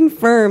can you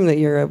confirm that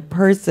you're a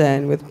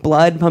person with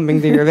blood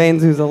pumping through your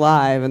veins who's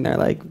alive? And they're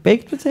like,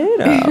 baked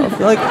potato.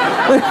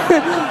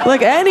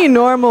 like any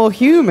normal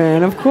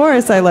human, of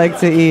course I like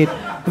to eat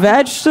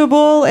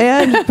vegetable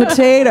and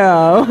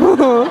potato.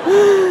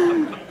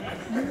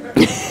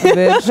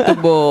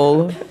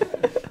 Vegetable.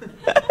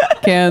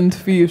 Canned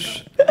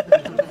fish.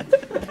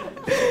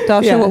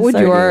 Dasha, what would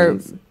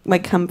sardines. My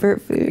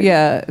comfort food?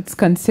 Yeah, it's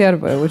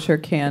conserva, which are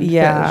canned fish.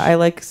 Yeah, I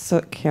like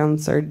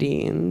canned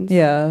sardines.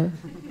 Yeah.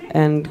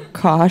 And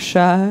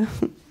kasha.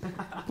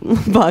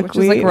 Buckwheat. Which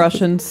is like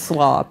Russian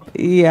slop.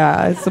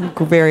 Yeah, some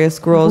various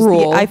gruels.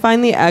 I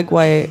find the egg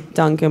white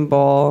Dunkin'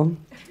 bowl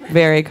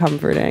very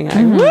comforting.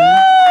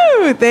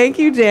 Woo! Thank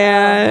you,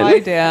 Dan. Hi,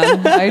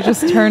 Dan. I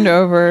just turned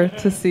over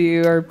to see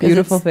your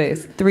beautiful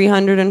face.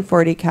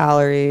 340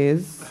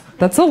 calories.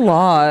 That's a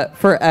lot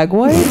for egg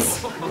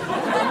whites.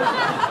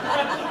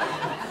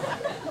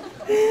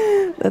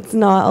 That's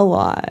not a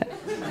lot.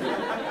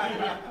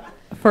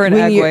 For an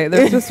egg white,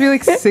 there's supposed to be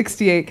like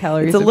 68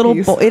 calories. It's a little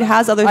bowl. It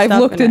has other stuff. I've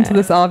looked into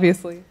this,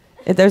 obviously.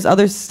 There's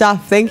other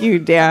stuff. Thank you,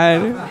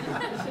 Dan.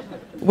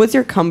 What's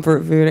your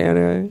comfort food,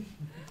 Anna?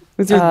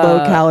 What's your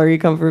low-calorie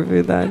comfort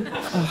food then?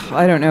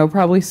 I don't know.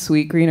 Probably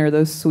sweet green or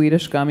those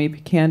Swedish gummy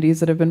candies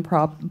that have been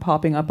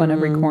popping up on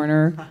every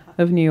corner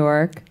of New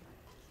York.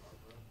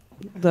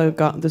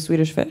 The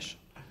Swedish fish?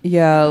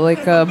 Yeah,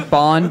 like a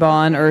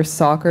bonbon or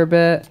soccer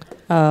bit.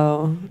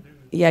 Oh,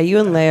 yeah. You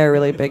and Leia are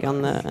really big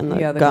on the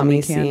the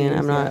gummy scene.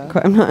 I'm not.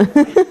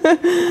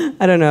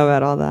 I don't know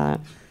about all that.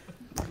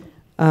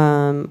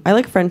 I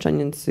like French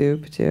onion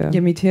soup too.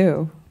 Yeah, me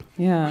too.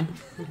 Yeah.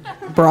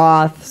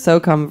 Broth, so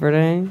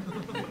comforting.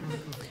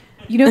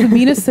 You know, the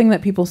meanest thing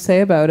that people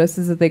say about us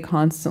is that they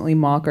constantly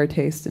mock our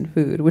taste in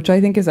food, which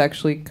I think is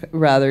actually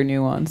rather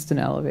nuanced and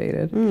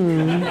elevated.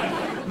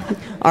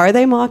 Are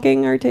they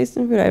mocking our taste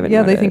in food? I haven't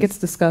noticed. They think it's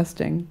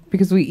disgusting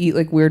because we eat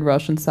like weird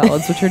Russian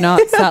salads, which are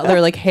not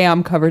they're like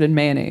ham covered in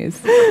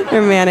mayonnaise.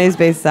 They're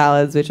mayonnaise-based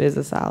salads, which is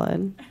a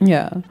salad.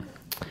 Yeah.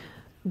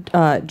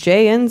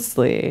 Jay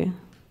Inslee.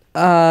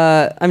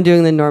 I'm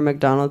doing the Norm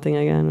Macdonald thing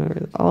again,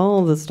 where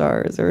all the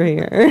stars are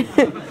here.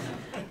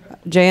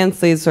 Jay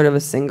Inslee is sort of a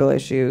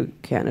single-issue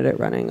candidate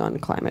running on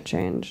climate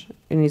change,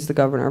 and he's the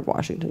governor of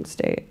Washington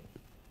State.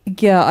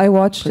 Yeah, I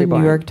watched Pretty a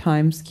boring. New York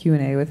Times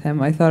Q&A with him.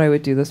 I thought I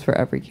would do this for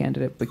every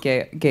candidate, but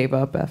gave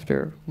up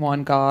after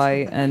one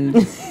guy, and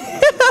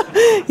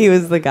he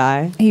was the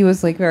guy. He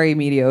was like very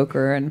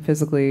mediocre and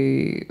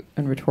physically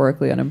and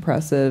rhetorically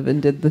unimpressive,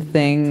 and did the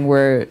thing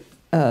where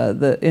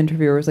the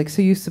interviewer was like,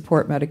 "So you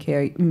support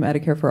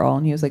Medicare for all?"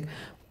 And he was like,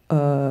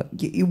 I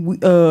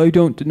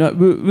don't not."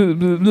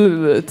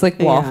 It's like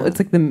waffle. It's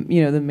like the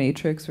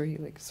Matrix where he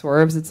like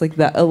swerves. It's like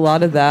that. A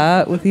lot of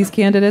that with these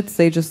candidates,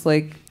 they just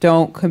like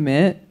don't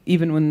commit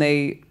even when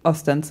they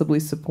ostensibly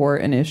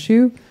support an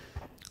issue.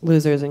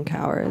 Losers and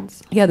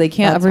cowards. Yeah, they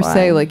can't ever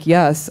say like,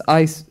 yes,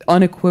 I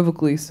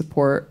unequivocally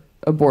support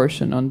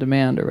abortion on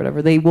demand or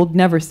whatever. They will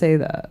never say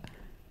that.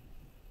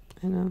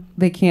 I know.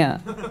 They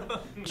can't.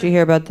 Did you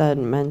hear about that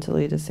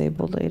mentally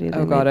disabled lady?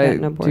 Oh God, I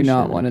do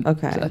not want to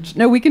touch.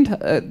 No, we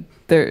can.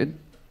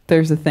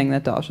 There's a thing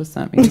that Dasha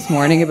sent me this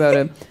morning about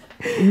a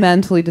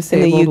mentally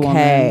disabled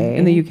woman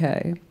in the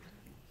UK.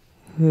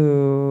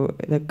 Who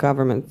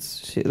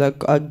the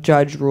a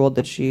judge ruled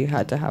that she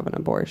had to have an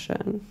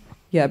abortion.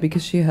 Yeah,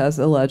 because she has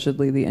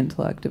allegedly the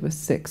intellect of a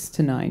 6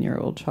 to 9 year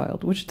old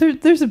child, which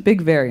there's a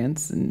big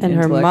variance in and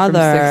intellect her mother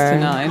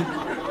from 6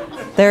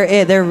 to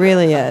 9. There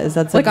really is.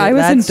 That's like I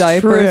was in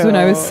diapers when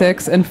I was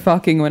 6 and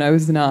fucking when I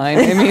was 9.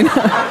 I mean,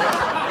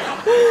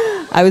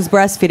 I was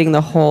breastfeeding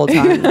the whole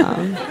time.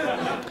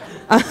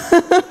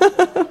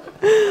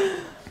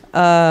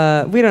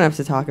 We don't have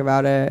to talk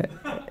about it.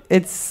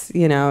 It's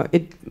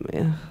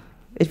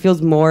it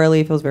feels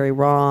morally, feels very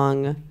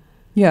wrong.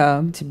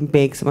 Yeah, to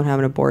make someone have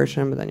an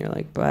abortion, but then you're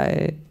like,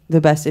 but the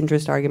best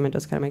interest argument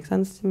does kind of make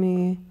sense to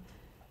me.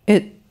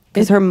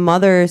 Because her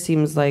mother's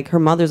like,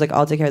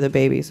 I'll take care of the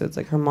baby. So it's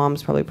like her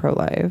mom's probably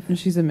pro-life. And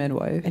she's a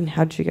midwife. And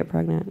how'd she get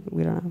pregnant?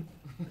 We don't know.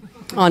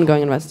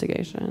 Ongoing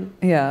investigation.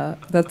 Yeah,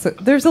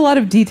 there's a lot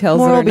of details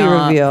More that are will be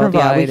not revealed.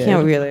 provided.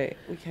 Yeah,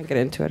 we can't get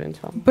into it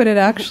until. But it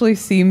actually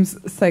seems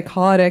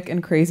psychotic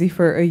and crazy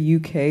for a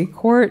UK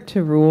court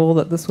to rule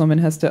that this woman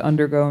has to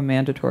undergo a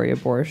mandatory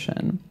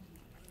abortion.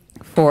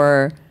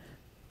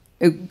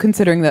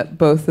 Considering that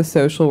both the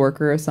social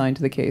worker assigned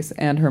to the case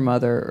and her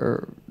mother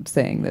are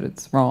saying that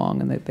it's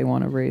wrong and that they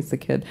want to raise the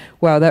kid.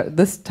 Wow,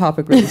 this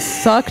topic really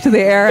sucked the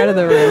air out of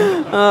the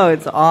room. Oh,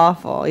 it's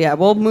awful. Yeah,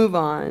 we'll move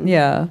on.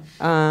 Yeah.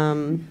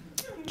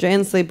 Jay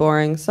Inslee,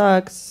 boring,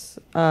 sucks.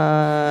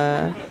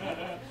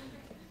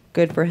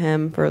 Good for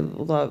him for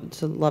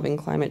loving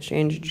climate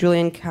change.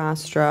 Julian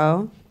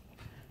Castro.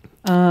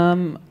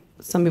 Some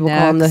people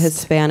call him the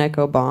Hispanic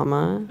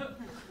Obama.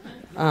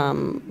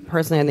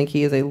 Personally, I think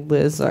he is a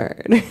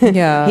lizard.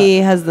 Yeah. He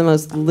has the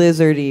most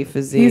lizardy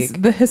physique. He's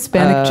the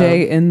Hispanic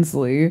Jay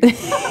Inslee.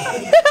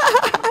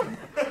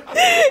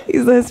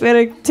 He's the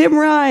Hispanic Tim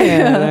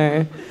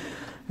Ryan.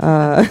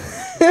 Yeah.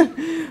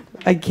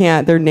 I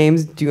can't. Their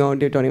names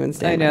don't even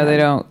stand. I know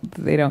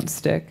they don't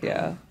stick.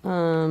 Yeah.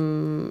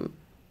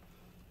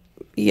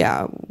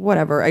 Yeah,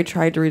 whatever. I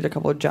tried to read a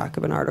couple of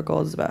Jacobin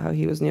articles about how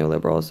he was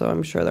neoliberal, so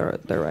I'm sure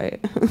they're right.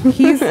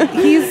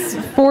 He's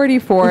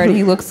 44 and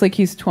he looks like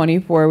he's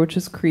 24, which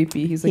is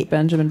creepy. He's like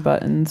Benjamin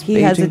Buttons. He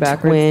has a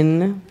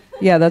twin.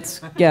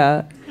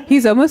 Yeah,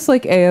 he's almost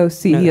like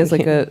AOC. He has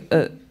like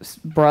a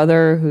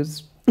brother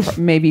who's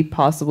maybe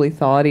possibly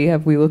thoughty.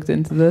 Have we looked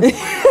into this?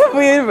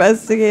 We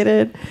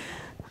investigated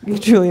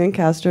Julian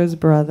Castro's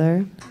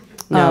brother.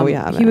 No, we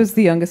haven't. He was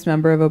the youngest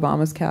member of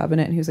Obama's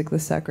cabinet, and he was like the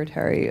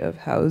Secretary of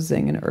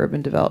Housing and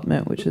Urban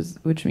Development,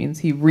 which means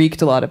he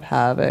wreaked a lot of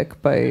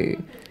havoc by.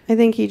 I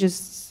think he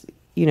just,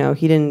 he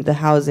didn't. The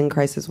housing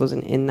crisis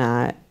wasn't in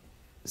that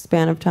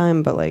span of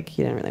time, but like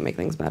he didn't really make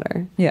things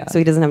better. Yeah. So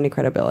he doesn't have any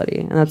credibility,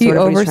 and that's he sort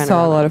of what he's trying to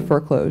oversaw a lot run. of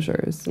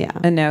foreclosures. Yeah.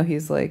 And now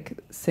he's like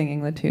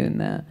singing the tune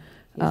that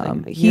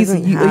He's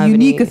he's a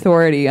unique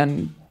authority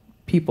on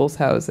people's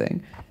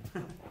housing.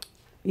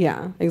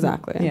 Yeah,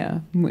 exactly. Yeah.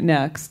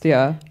 Next,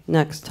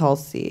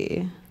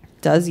 Tulsi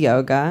does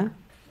yoga.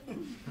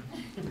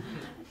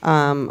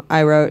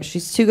 I wrote,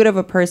 she's too good of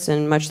a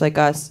person, much like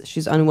us.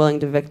 She's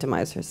unwilling to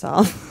victimize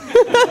herself.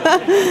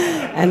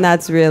 And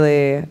that's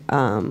really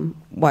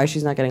why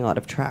she's not getting a lot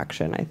of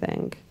traction, I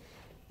think,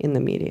 in the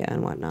media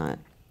and whatnot.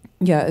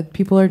 Yeah,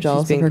 people are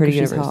jealous of her because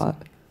she's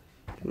hot.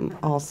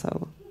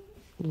 Also,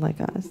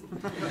 like us.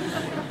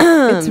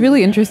 It's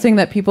really interesting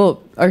that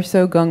people are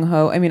so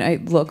gung-ho. I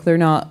mean, they're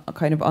not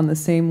kind of on the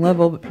same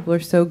level, but people are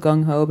so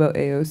gung-ho about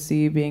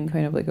AOC being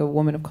kind of like a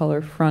woman of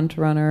color front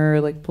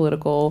runner, like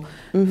political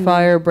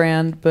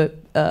firebrand, but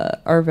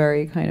are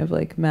very kind of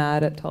like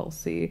mad at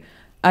Tulsi.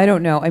 I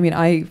don't know. I mean,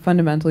 I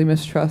fundamentally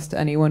mistrust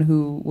anyone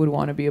who would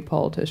want to be a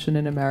politician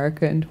in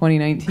America in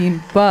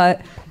 2019,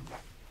 but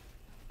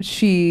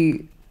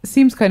she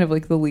seems kind of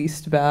like the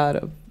least bad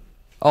of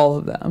all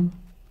of them.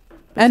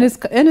 And is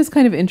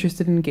kind of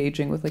interested in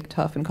engaging with like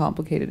tough and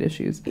complicated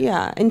issues.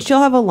 Yeah, and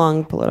she'll have a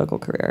long political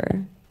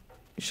career.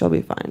 She'll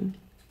be fine.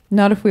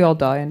 Not if we all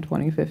die in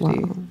 2050.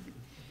 Wow.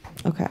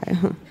 Okay,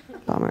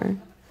 bummer.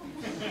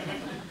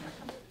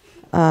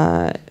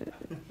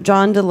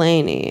 John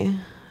Delaney,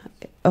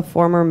 a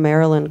former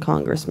Maryland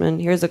congressman.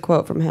 Here's a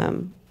quote from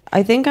him.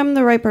 I think I'm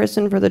the right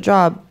person for the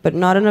job, but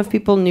not enough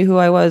people knew who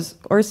I was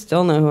or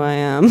still know who I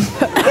am.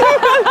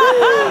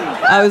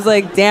 I was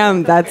like,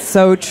 damn, that's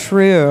so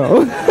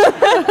true.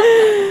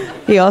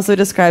 He also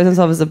describes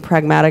himself as a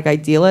pragmatic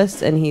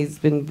idealist, and he's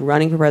been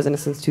running for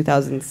president since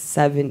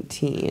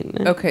 2017.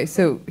 Okay,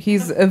 so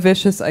he's a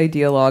vicious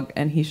ideologue,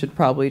 and he should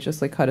probably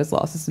just like cut his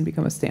losses and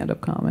become a stand-up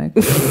comic.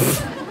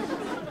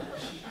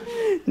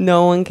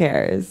 No one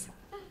cares.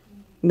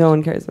 No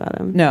one cares about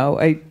him. No,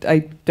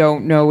 I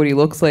don't know what he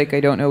looks like. I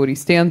don't know what he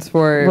stands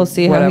for. We'll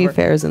see how he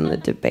fares in the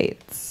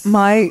debates.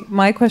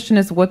 My question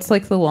is, what's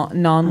like the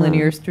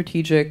non-linear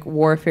strategic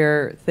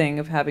warfare thing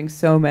of having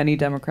so many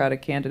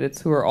Democratic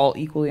candidates who are all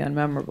equally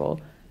unmemorable?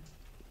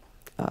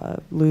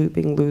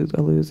 Being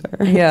a loser.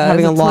 Yeah,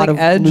 having a lot of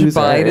Edge, losers.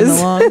 Biden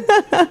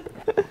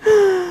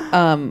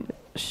along.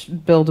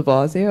 Bill de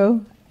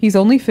Blasio. He's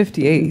only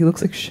 58. He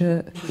looks like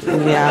shit.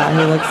 Yeah,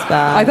 he looks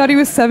bad. I thought he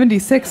was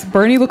 76.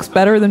 Bernie looks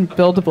better than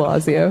Bill de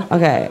Blasio.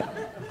 Okay,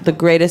 the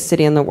greatest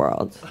city in the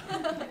world.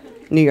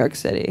 New York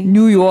City.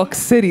 New York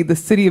City, the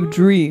city of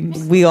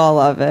dreams. We all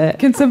love it.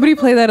 Can somebody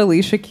play that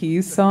Alicia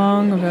Keys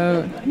song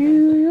about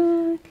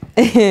New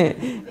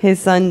York? His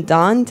son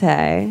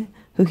Dante,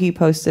 who he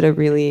posted a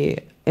really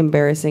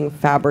embarrassing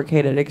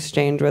fabricated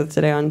exchange with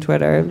today on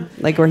Twitter,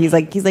 like where he's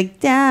like,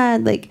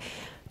 Dad, like,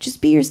 just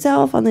be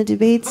yourself on the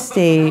debate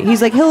stage.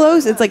 He's like, hello.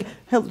 It's like,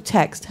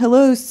 text,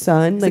 hello,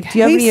 son. Like, do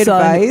you have any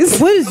advice?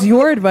 What is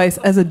your advice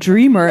as a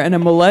dreamer and a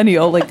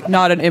millennial? Like,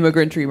 not an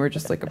immigrant dreamer,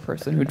 just like a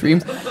person who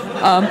dreams.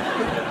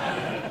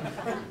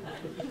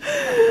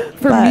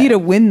 For me to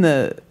win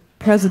the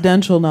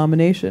presidential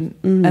nomination.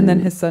 And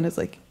then his son is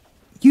like,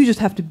 you just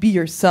have to be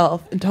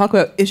yourself and talk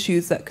about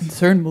issues that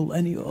concern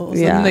millennials.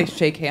 Yeah. And then they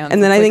shake hands.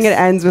 And then I think it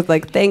ends with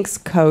like, thanks,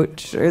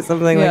 coach, or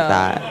something like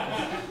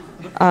that.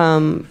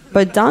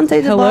 But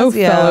Dante de Hello,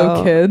 Blasio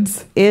fellow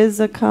kids. Is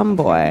a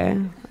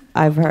cumboy,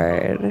 I've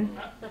heard.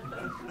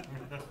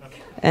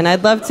 And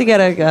I'd love to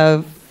get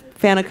a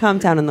fan of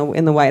Cumtown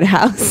in the White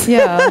House.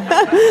 Yeah.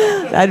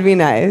 That'd be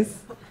nice.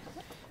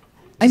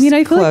 I mean,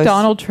 I feel like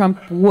Donald Trump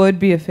would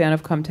be a fan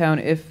of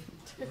Cumtown if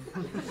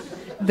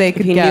they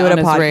could get on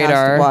his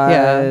radar.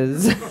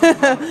 Was.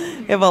 Yeah.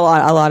 If a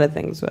lot of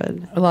things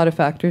would. A lot of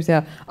factors,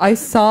 yeah. I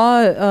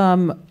saw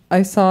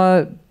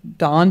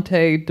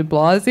Dante de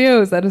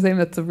Blasio. Is that his name?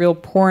 That's a real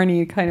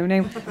porny kind of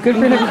name. Good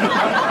for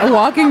him.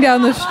 Walking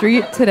down the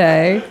street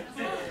today.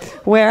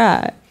 Where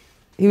at?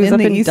 He was in up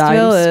the in East Times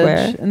Village.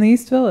 Square. In the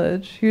East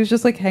Village. He was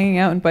just like hanging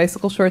out in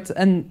bicycle shorts.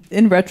 And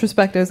in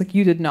retrospect, I was like,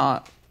 you did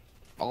not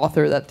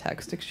author that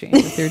text exchange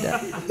with your dad.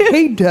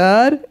 Hey,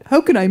 Dad, how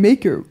can I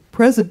make your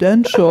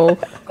presidential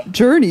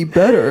journey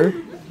better?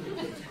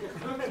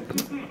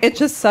 It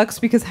just sucks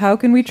because how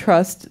can we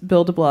trust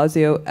Bill de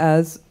Blasio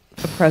as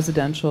a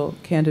presidential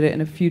candidate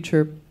and a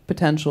future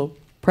potential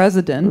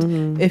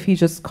president if he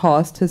just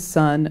cost his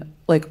son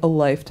like a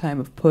lifetime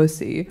of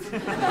pussy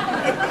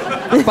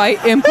by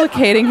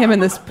implicating him in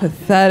this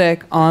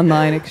pathetic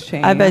online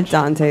exchange? I bet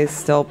Dante's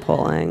still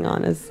pulling,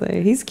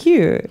 honestly. He's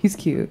cute. He's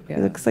cute. Yeah.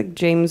 He looks like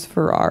James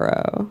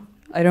Ferraro.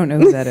 I don't know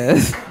who that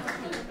is.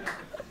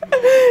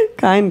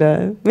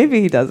 Kinda.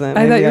 Maybe he doesn't.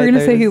 I thought you were going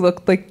to say he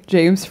looked like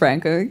James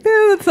Franco. Like,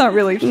 that's not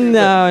really true.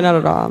 No, not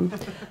at all.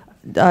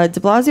 De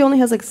Blasio only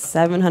has like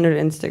 700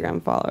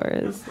 Instagram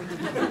followers.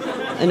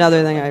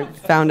 Another thing I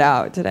found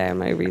out today in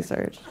my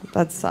research.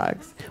 That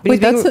sucks.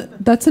 But wait,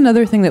 that's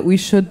another thing that we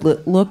should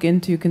look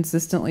into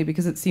consistently,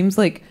 because it seems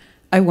like,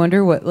 I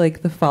wonder what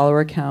like the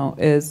follower count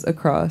is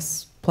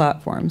across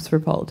platforms for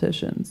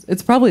politicians.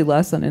 It's probably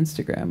less on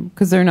Instagram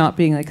because they're not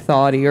being like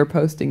thoughty or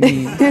posting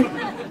memes.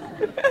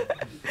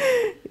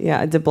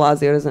 Yeah, de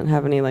Blasio doesn't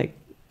have any like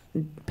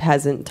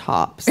peasant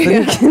tops that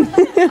he can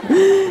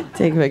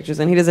take pictures,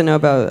 and he doesn't know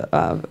about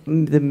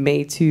the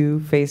May 2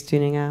 face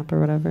tuning app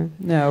or whatever.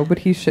 No, but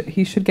he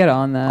should get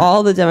on that.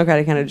 All the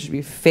Democratic candidates should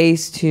be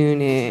face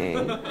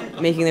tuning,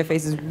 making their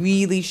faces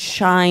really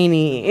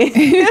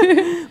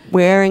shiny,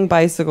 wearing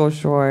bicycle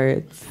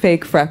shorts,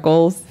 fake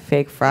freckles,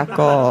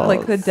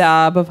 like the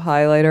dab of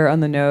highlighter on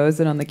the nose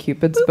and on the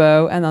Cupid's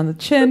bow and on the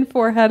chin,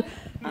 forehead.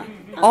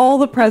 All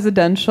the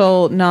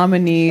presidential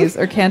nominees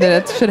or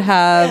candidates should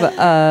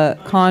have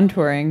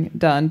contouring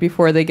done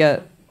before they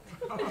get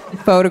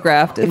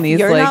photographed in these.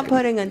 You're not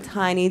putting a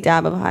tiny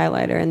dab of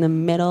highlighter in the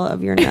middle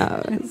of your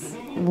nose.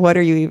 What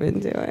are you even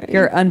doing?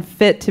 You're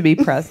unfit to be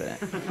president.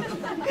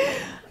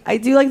 I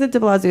do like that de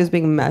Blasio is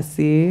being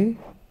messy.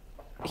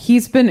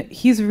 He's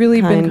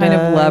really been kind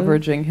of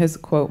leveraging his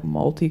quote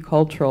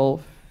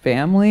multicultural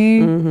family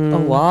a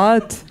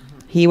lot.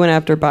 He went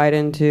after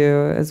Biden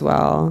too as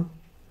well.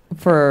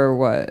 For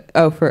what?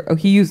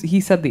 He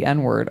said the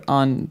N-word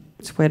on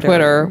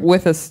Twitter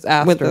with a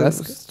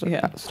asterisk.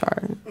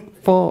 Star.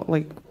 Full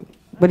like,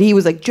 but he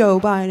was like,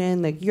 Joe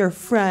Biden, like your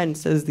friend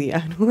says the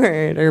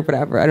N-word or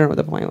whatever. I don't know what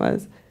the point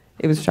was.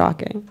 It was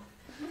shocking.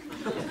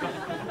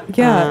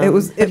 Yeah, it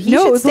was. It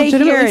was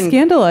legitimately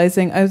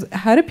scandalizing.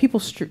 How do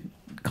people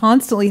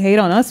constantly hate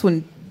on us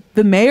when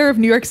the mayor of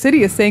New York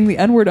City is saying the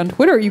N-word on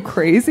Twitter? Are you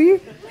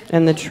crazy?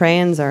 And the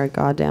trains are a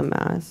goddamn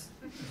mess.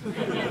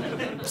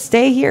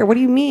 Stay here. What do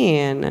you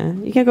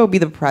mean? You can't go be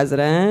the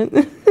president.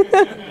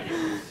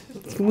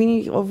 We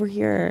need over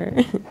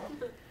here.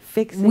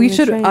 Fixing we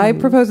should. trains. I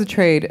propose a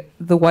trade.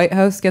 The White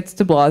House gets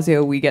de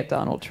Blasio. We get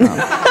Donald Trump.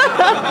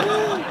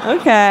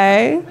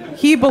 Okay.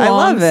 He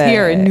belongs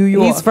here in New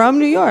York. He's from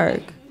New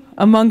York.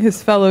 Among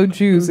his fellow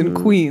Jews in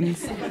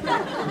Queens.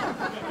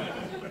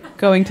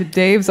 Going to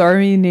Dave's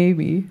Army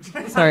Navy.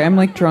 Sorry, I'm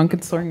like drunk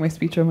and slurring my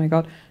speech. Oh my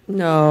God.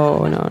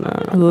 No.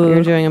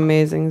 You're doing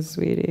amazing,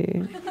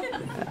 sweetie.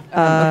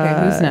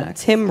 Okay, who's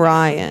next? Tim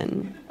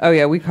Ryan. Oh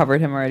yeah, we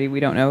covered him already. We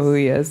don't know who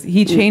he is.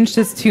 He changed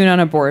his tune on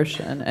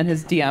abortion, and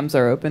his DMs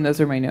are open.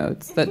 Those are my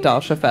notes that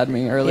Dasha fed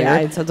me earlier.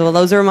 Yeah, well,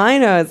 those are my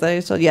notes.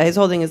 His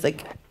whole thing is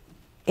like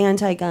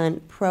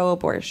anti-gun,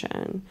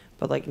 pro-abortion,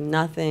 but like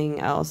nothing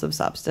else of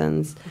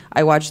substance.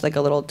 I watched like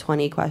a little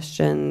 20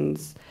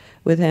 questions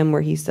with him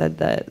where he said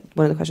that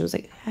one of the questions was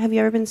like, "Have you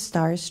ever been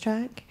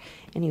starstruck?"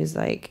 And he was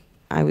like,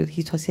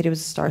 He said he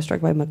was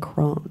starstruck by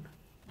Macron.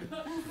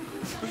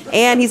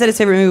 And he said his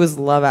favorite movie was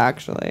Love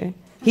Actually.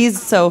 He's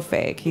so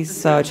fake. He's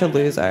such a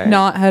loser.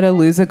 Not how to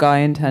lose a guy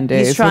in 10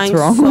 days. He's trying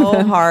What's wrong so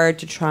with him? hard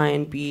to try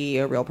and be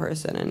a real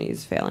person, and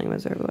he's failing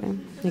miserably.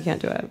 He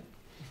can't do it.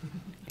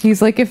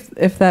 He's like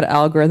if that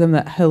algorithm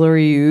that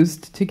Hillary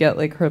used to get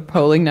like her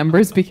polling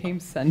numbers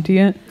became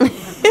sentient.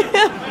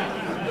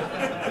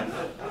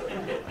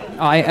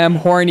 I am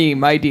horny.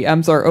 My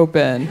DMs are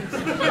open.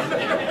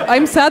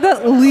 I'm sad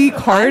that Lee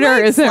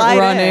Carter isn't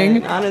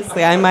running.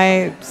 Honestly, I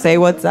might say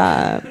what's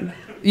up.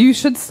 You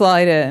should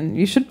slide in.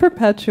 You should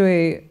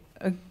perpetuate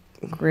a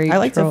great I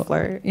like to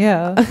flirt.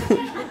 Yeah.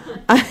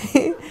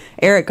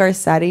 Eric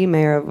Garcetti,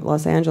 mayor of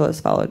Los Angeles,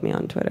 followed me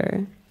on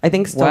Twitter. I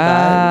think still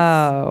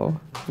does.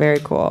 Very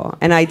cool.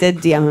 And I did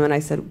DM him and I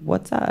said,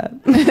 "What's up?"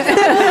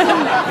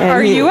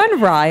 Are you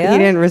and Raya? He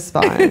didn't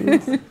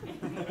respond.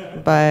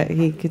 But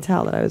he could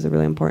tell that I was a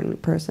really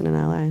important person in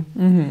LA.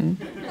 Mm-hmm.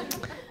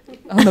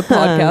 On the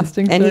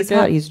podcasting and circuit. he's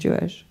hot. He's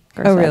Jewish.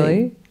 Garcetti. Oh,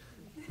 really?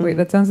 Wait,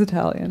 that sounds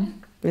Italian.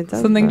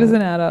 Something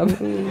doesn't add up.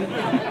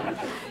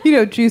 You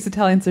know, Jews,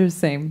 Italians are the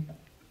same.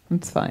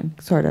 It's fine.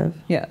 Sort of.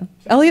 Yeah.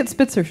 Elliot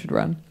Spitzer should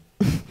run.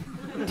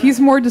 He's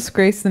more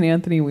disgraced than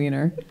Anthony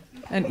Weiner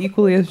and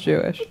equally as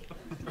Jewish.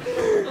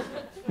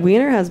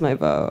 Weiner has my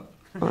vote,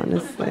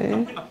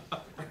 honestly.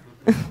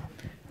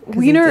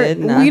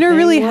 Weiner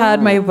really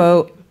had my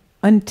vote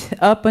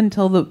up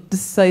until the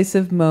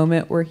decisive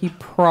moment where he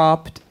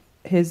propped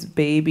his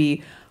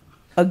baby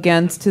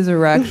against his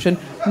erection,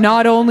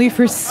 not only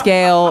for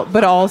scale,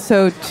 but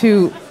also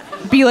to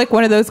be like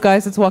one of those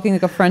guys that's walking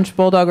like a French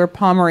bulldog or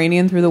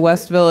Pomeranian through the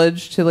West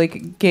Village to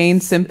like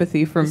gain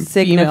sympathy from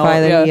signify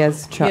female. that he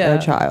has a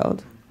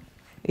child.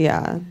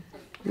 Yeah.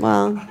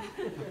 Well,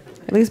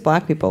 at least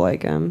black people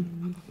like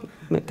him.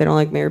 They don't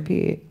like Mayor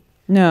Pete.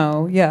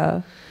 No,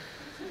 yeah.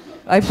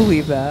 I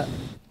believe that.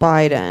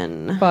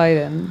 Biden.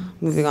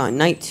 Moving on.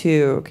 Night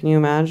 2. Can you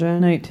imagine?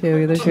 Night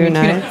 2. There's 2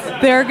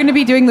 nights. They're going to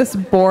be doing this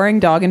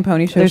boring dog and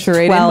pony show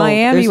charade in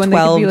Miami when they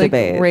could be like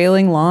debates.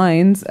 railing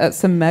lines at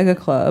some mega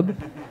club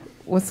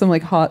with some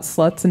like hot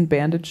sluts in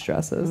bandage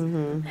dresses.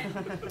 Mm-hmm.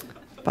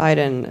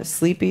 Biden,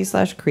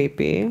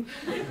 sleepy/creepy.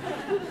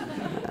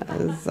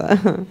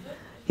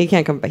 He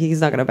can't come back. He's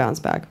not going to bounce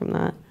back from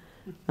that.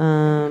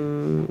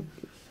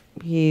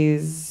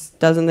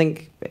 Doesn't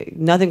think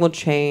nothing will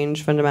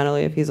change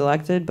fundamentally if he's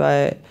elected,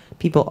 but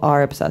people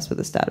are obsessed with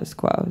the status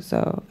quo,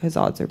 so his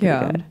odds are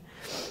pretty good.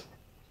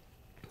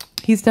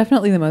 He's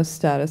definitely the most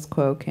status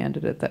quo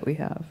candidate that we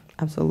have.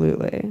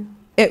 Absolutely.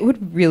 It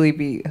would really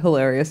be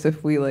hilarious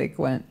if we like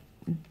went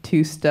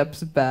 2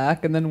 steps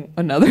back and then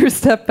another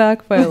step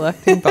back by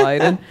electing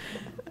Biden.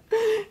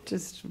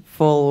 Just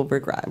full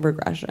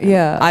regression.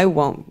 Yeah. I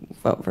won't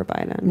vote for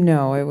Biden.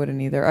 No, I wouldn't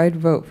either. I'd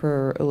vote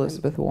for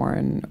Elizabeth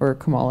Warren or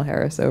Kamala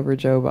Harris over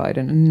Joe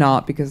Biden,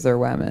 not because they're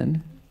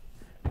women.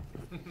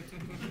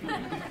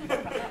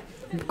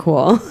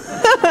 Cool.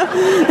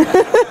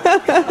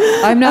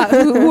 I'm not.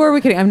 Who are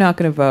we kidding? I'm not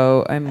going to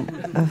vote. I'm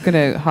going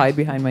to hide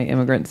behind my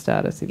immigrant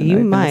status.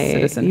 Even though I've been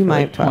a citizen for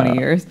like 20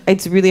 years.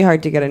 It's really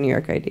hard to get a New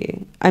York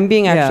ID. I'm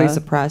being actually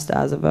suppressed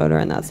as a voter,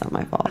 and that's not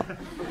my fault.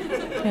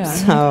 Yeah.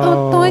 So,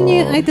 oh,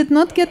 Tony, I did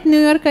not get New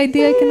York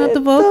ID. I cannot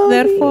vote. Tony,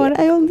 therefore,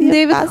 I only have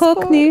David passport.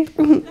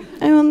 Hockney.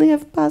 I only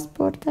have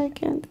passport. I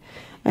can't.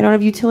 I don't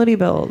have utility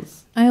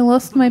bills. I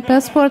lost my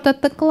passport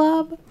at the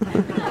club.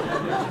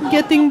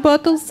 Getting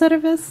bottle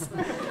service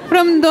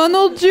from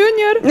Donald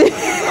Jr.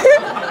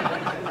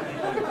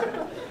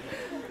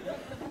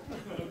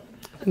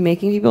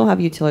 Making people have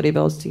utility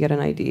bills to get an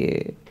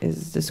ID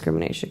is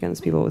discrimination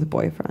against people with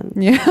boyfriends.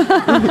 Yeah.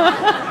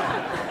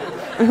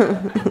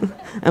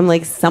 I'm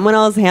like, someone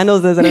else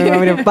handles this. I don't know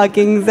what to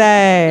fucking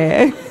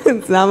say.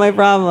 It's not my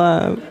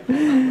problem.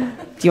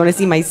 Do you want to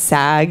see my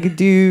SAG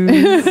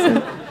dues?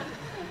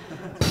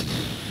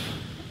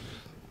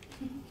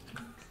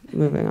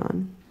 Moving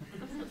on.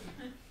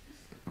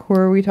 Who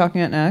are we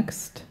talking about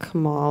next?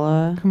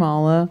 Kamala.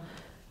 Kamala,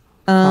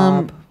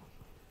 Cobb.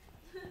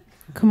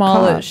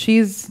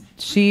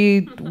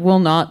 she will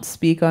not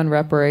speak on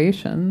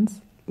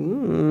reparations.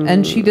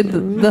 And she did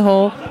the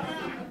whole,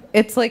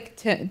 it's like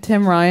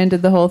Tim Ryan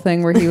did the whole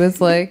thing where he was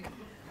like,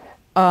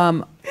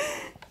 I've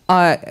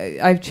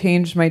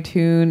changed my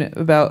tune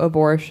about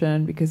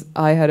abortion because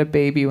I had a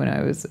baby when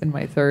I was in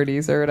my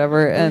 30s or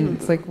whatever. And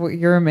it's like, well,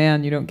 you're a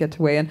man, you don't get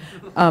to weigh in.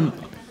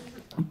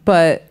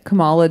 But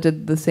Kamala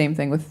did the same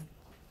thing with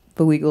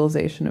the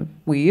legalization of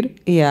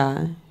weed.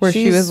 Yeah. Where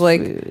she was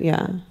like,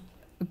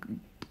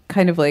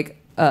 kind of like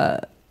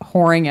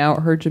whoring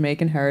out her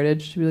Jamaican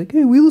heritage to be like,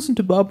 hey, we listen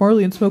to Bob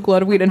Marley and smoke a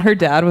lot of weed. And her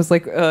dad was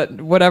like,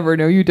 whatever,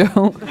 no, you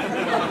don't.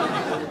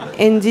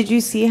 And did you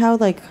see how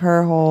like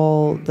her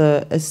whole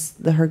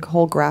her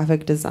whole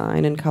graphic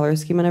design and color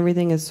scheme and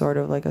everything is sort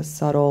of like a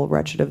subtle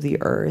wretched of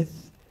the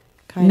earth?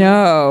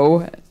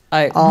 No.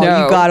 You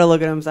gotta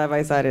look at them side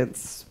by side.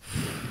 It's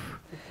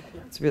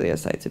really a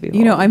sight to behold.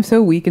 You know, I'm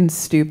so weak and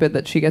stupid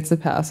that she gets a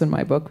pass in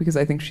my book because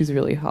I think she's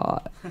really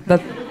hot.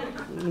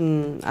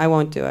 I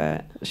won't do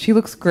it. She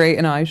looks great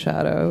in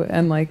eyeshadow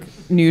and like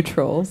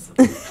neutrals.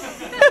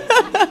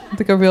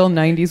 Like a real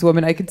 90s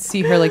woman. I could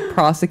see her like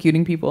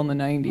prosecuting people in the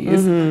 90s.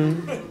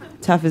 Mm-hmm.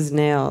 Tough as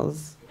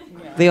nails.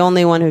 The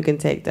only one who can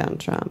take down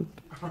Trump.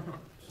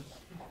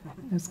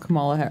 Is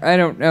Kamala Harris. I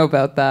don't know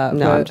about that.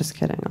 No, I'm just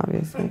kidding,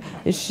 obviously.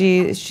 Is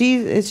she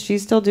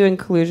still doing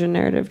collusion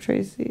narrative,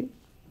 Tracy?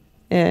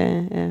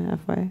 Yeah,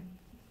 FY.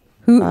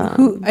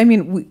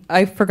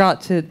 I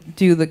forgot to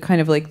do the kind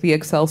of like the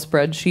Excel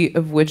spreadsheet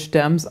of which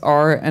Dems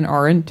are and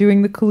aren't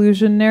doing the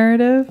collusion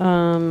narrative.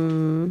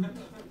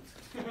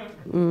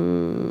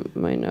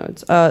 My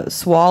notes.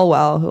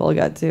 Swalwell, who we'll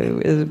get to,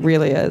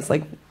 is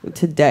like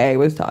today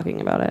was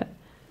talking about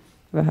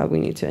how we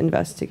need to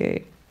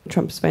investigate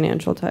Trump's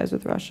financial ties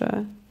with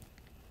Russia.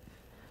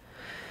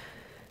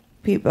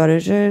 Pete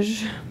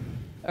Buttigieg.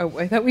 Oh,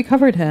 I thought we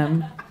covered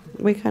him.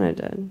 We kind of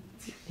did.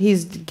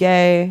 He's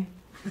gay.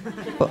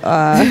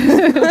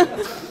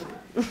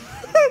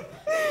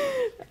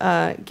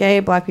 Gay,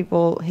 black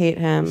people hate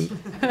him.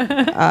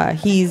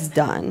 He's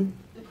done.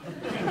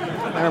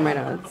 What are my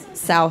notes?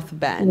 South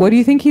Bend. What do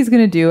you think he's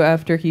going to do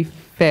after he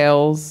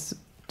fails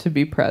to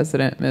be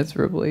president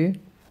miserably?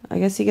 I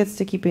guess he gets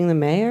to keeping the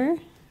mayor.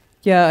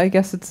 Yeah, I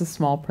guess it's a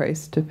small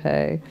price to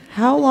pay.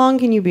 How long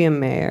can you be a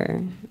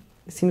mayor?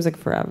 It seems like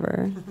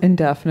forever.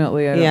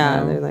 Indefinitely, I don't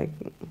know. They're like,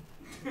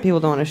 people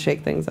don't want to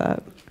shake things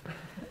up.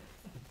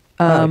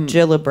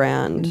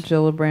 Gillibrand.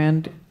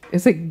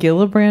 Is it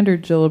Gillibrand or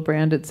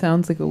Gillibrand? It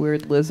sounds like a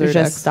weird lizard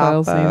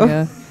X-Files name.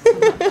 Yeah.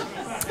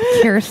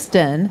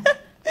 Kirsten.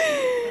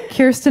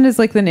 Kirsten is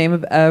like the name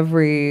of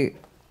every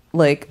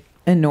like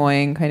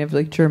annoying kind of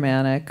like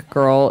Germanic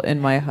girl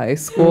in my high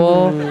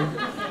school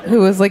who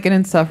was like an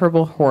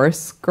insufferable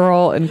horse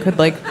girl and could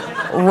like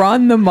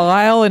run the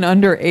mile in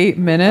under 8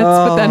 minutes,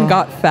 but then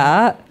got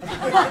fat.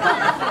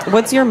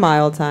 What's your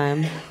mile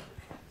time?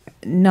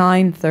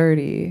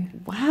 9:30.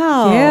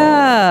 Wow.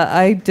 Yeah,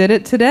 I did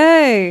it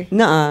today.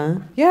 Nuh-uh.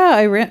 Yeah,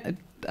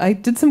 I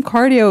did some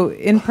cardio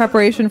in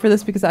preparation for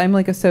this because I'm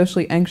like a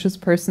socially anxious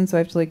person, so I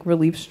have to like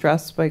relieve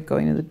stress by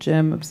going to the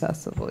gym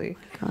obsessively.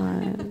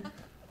 God.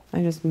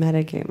 I just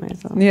medicate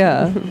myself.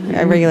 Yeah.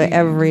 I regulate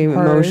every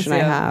emotion I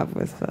have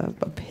with a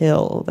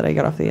pill that I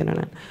get off the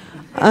internet.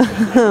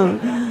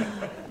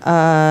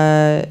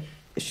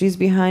 She's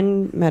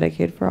behind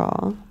Medicaid for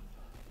all.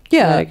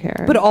 Yeah,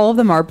 Medicare. but all of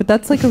them are. But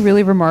that's like a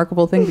really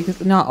remarkable thing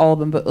because not all of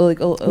them, but like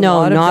a lot of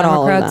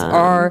Democrats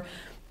are.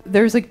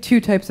 There's like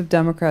two types of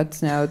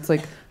Democrats now. It's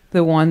like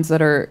the ones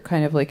that are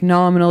kind of like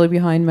nominally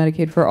behind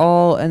Medicaid for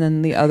all, and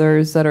then the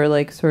others that are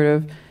like sort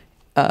of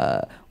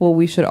well,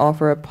 we should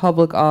offer a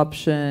public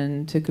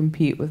option to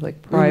compete with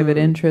like private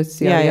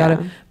interests, yada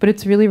yada. But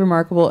it's really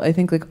remarkable. I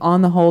think like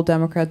on the whole,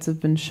 Democrats have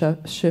been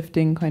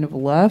shifting kind of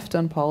left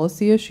on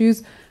policy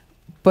issues,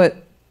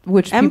 but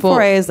which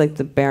M4A is like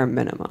the bare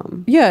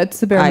minimum. Yeah,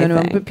 it's the bare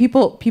minimum. But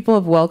people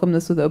have welcomed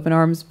this with open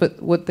arms.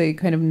 But what they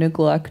kind of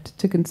neglect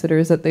to consider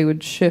is that they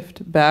would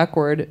shift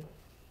backward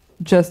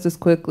just as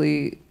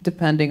quickly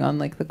depending on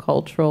like the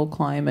cultural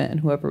climate and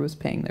whoever was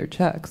paying their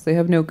checks. They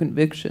have no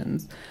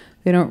convictions.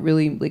 They don't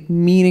really like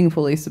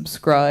meaningfully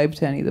subscribe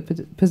to any of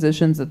the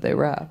positions that they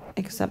rep.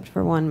 Except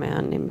for one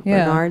man named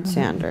Bernard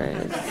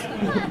Sanders.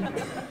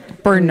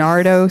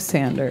 Bernardo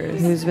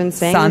Sanders. Who's been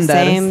saying the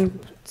same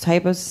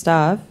type of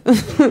stuff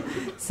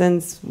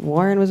since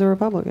Warren was a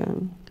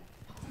Republican.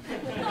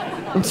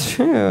 It's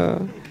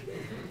true.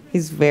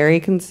 He's very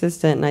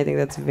consistent, and I think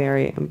that's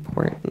very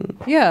important.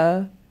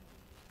 Yeah.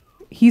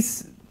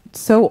 He's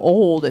so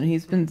old, and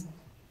he's been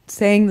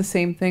saying the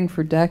same thing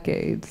for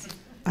decades.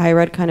 I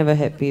read kind of a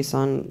hit piece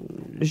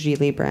on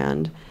Gilly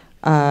Brand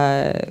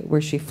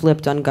where she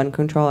flipped on gun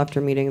control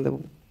after meeting the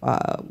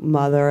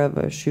mother of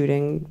a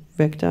shooting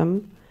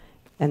victim.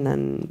 And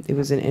then it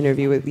was an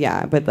interview with,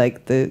 but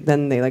like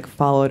then they like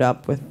followed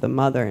up with the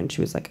mother, and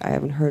she was like, I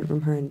haven't heard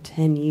from her in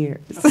 10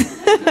 years.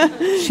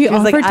 She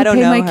offered like, to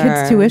pay my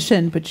kids'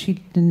 tuition, but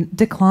she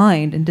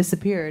declined and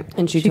disappeared.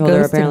 And she told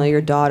her, apparently, your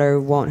daughter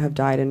won't have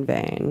died in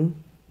vain.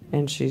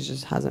 And she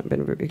just hasn't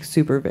been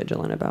super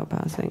vigilant about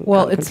passing.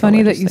 Well, it's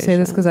funny that you say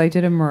this because I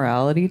did a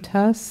morality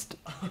test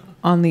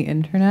on the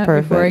internet.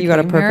 Perfect. You got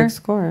a perfect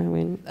score.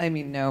 I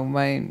mean, no,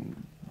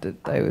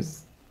 I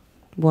was...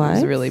 What? It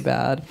was really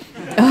bad.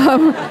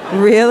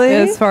 Really?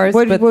 As far as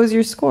what was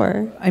your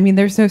score? I mean,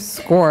 there's no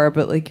score,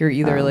 but like you're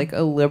either like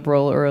a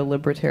liberal or a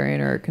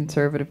libertarian or a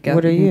conservative.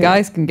 What are you?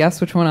 Guys can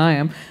guess which one I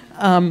am.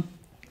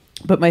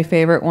 But my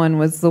favorite one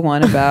was the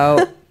one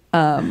about.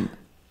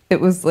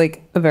 It was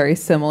like a very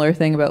similar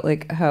thing about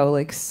like how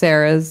like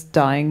Sarah's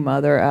dying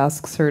mother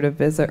asks her to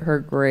visit her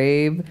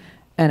grave.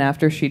 And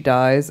after she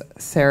dies,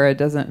 Sarah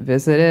doesn't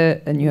visit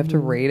it, and you have to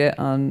rate it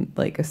on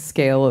like a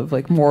scale of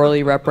like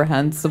morally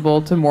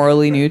reprehensible to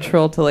morally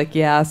neutral to like,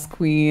 yes,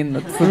 queen,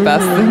 that's the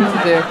best thing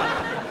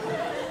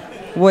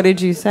to do. What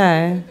did you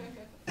say?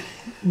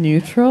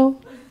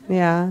 Neutral?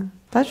 Yeah,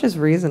 that's just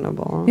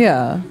reasonable.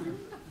 Yeah.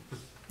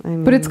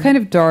 But it's kind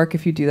of dark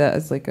if you do that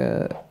as like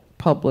a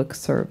public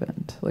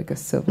servant, like a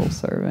civil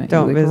servant.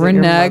 Don't you, like,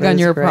 renege on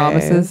your grave.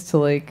 Promises to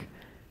like...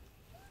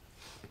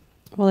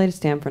 Well, they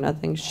stand for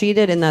nothing. She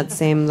did in that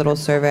same little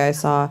survey I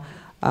saw,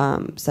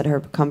 said her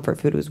comfort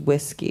food was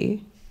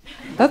whiskey.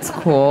 That's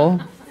cool.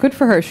 Good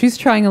for her. She's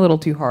trying a little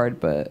too hard,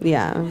 but...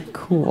 Yeah,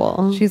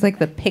 cool. She's like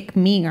the pick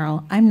me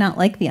girl. I'm not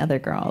like the other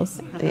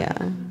girls.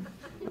 Yeah.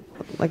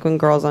 Like when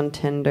girls on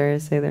Tinder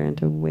say they're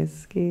into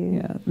whiskey.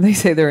 Yeah, they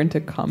say they're into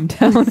Cum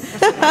Town.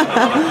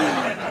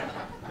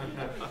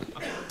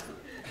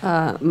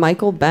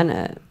 Michael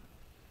Bennett.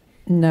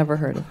 Never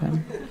heard of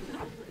him.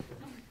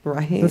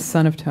 Right. The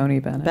son of Tony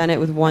Bennett. Bennett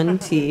with one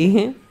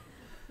T.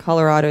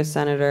 Colorado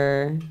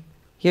senator.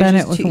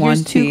 Bennett with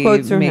one T. Two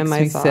quotes from makes him I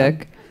me saw.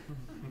 sick.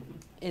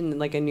 In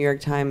like a New York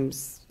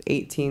Times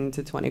 18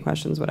 to 20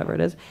 questions, whatever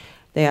it is.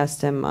 They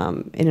asked him,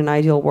 in an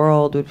ideal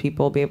world, would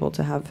people be able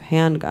to have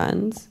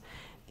handguns?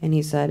 And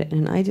he said, in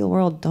an ideal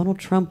world, Donald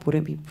Trump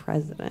wouldn't be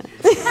president.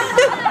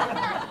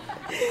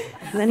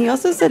 And then he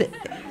also said,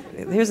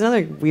 here's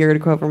another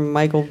weird quote from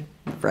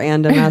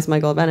random ass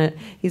Michael Bennett.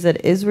 He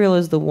said, Israel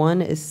is the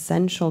one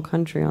essential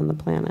country on the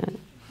planet.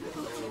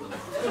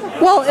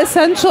 Well,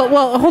 essential.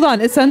 Well, hold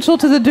on. Essential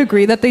to the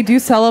degree that they do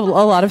sell a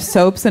lot of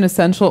soaps and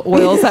essential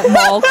oils at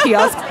mall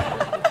kiosks.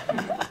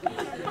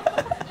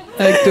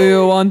 Like, do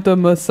you want a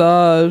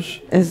massage?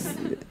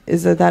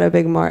 Is that a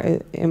big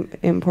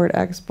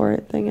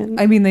import-export thing?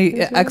 I mean, they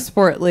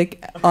export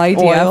like IDF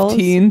oils?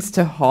 teens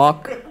to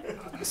hawk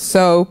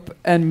soap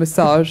and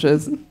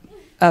massages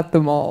at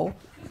the mall.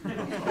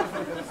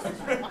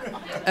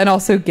 And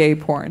also gay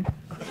porn.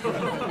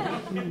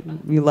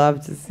 We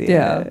love to see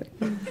it.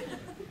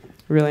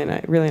 Really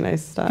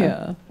nice stuff.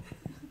 Yeah.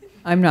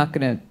 I'm not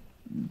going to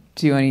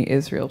do any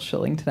Israel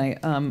shilling tonight.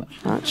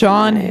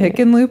 John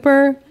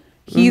Hickenlooper,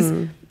 he's...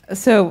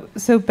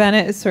 So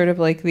Bennett is sort of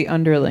like the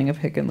underling of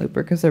Hickenlooper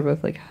because they're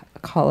both like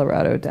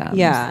Colorado Dems.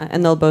 Yeah,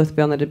 and they'll both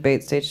be on the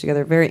debate stage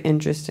together. Very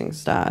interesting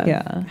stuff.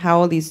 Yeah.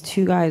 How will these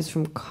two guys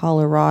from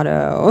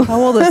Colorado... How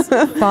will this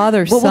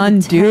father-son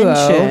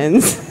duo...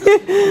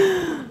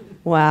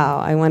 Wow,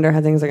 I wonder how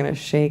things are going to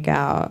shake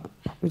out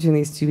between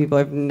these two people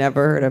I've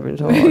never heard of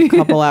until a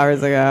couple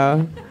hours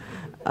ago.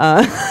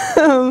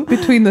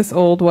 Between this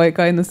old white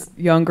guy and this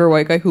younger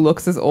white guy who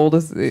looks as old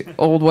as the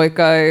old white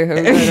guy.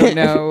 I don't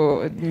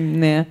know.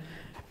 Nah.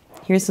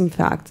 Here's some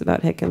facts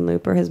about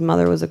Hickenlooper. His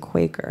mother was a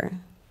Quaker.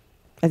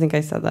 I think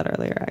I said that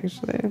earlier,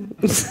 actually.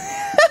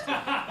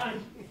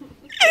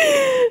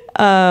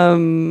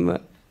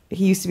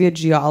 He used to be a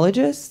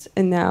geologist,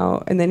 and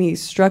then he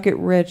struck it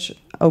rich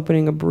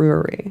opening a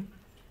brewery.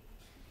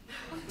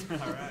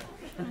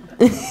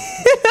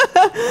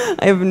 I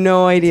have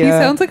no idea. He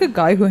sounds like a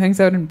guy who hangs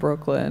out in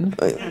Brooklyn.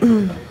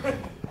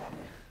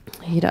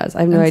 He does.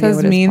 I have no idea says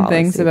what his mean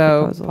things policy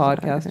about proposals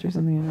podcasts or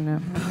something. I don't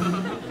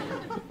know.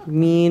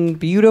 Mean,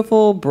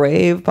 beautiful,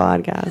 brave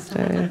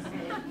podcaster.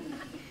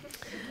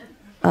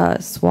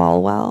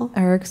 Swalwell.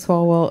 Eric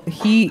Swalwell.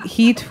 He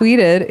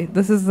tweeted,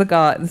 this is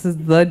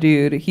the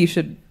dude. He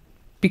should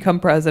become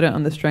president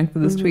on the strength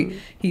of this tweet.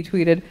 He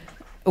tweeted,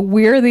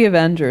 "We're the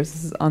Avengers."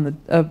 This is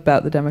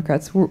about the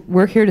Democrats.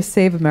 We're here to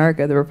save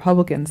America. The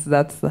Republicans,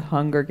 that's the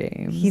Hunger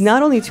Games. He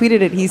not only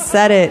tweeted it, he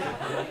said it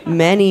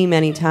many,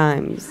 many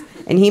times.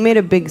 And he made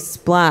a big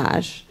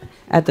splash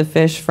at the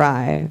fish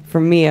fry, for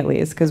me at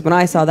least, because when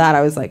I saw that,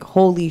 I was like,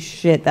 holy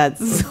shit,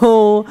 that's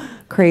so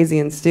crazy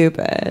and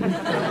stupid.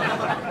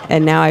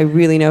 And now I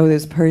really know who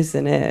this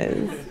person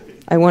is.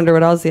 I wonder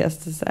what else he has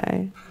to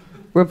say.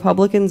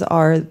 Republicans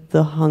are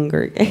the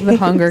Hunger Games. The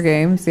Hunger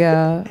Games,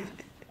 yeah.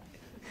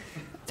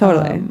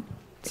 Totally.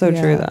 So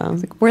true, though.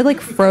 It's like, we're like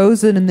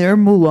Frozen and they're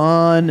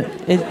Mulan.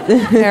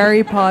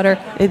 Harry Potter.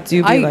 It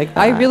do be like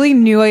that. I really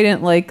knew I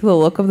didn't like the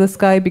look of this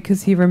guy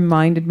because he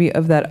reminded me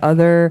of that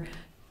other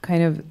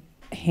kind of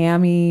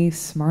hammy,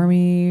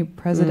 smarmy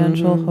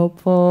presidential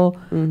hopeful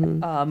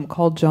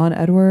called John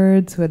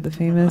Edwards, who had the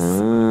famous...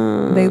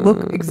 They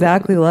look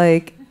exactly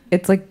like...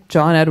 It's like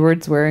John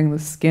Edwards wearing the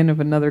skin of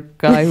another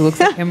guy who looks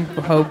like him,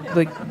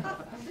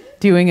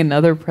 doing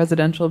another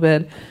presidential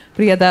bid.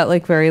 But he had that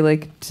like very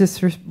like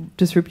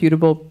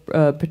disreputable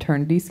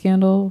paternity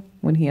scandal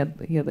when he had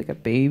like a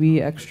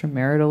baby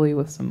extramaritally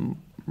with some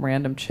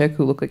random chick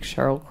who looked like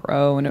Sheryl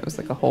Crow, and it was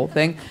like a whole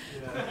thing.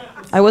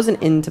 I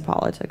wasn't into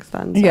politics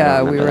then. So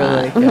yeah, we were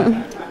that. like,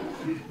 yeah.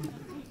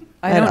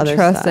 I don't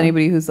trust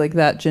anybody who's like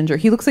that ginger.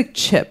 He looks like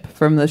Chip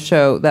from the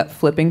show, that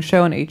flipping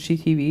show on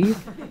HGTV.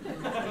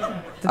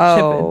 Chip,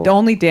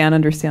 only Dan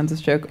understands this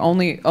joke.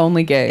 Only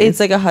gays. It's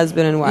like a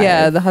husband and wife.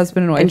 Yeah, the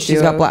husband and wife. And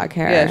she's got black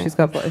hair. Yeah, she's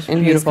got black hair.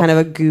 And he's kind of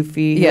a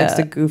goofy. He likes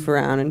to goof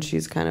around, and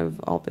she's kind of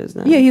all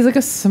business. Yeah, he's like a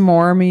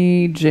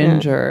smarmy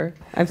ginger.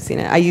 Yeah. I've seen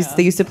it.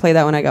 They used to play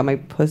that when I got my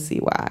pussy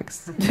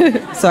waxed.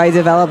 So I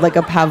developed like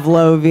a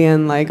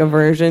Pavlovian like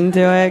aversion to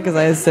it because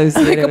I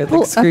associated it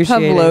with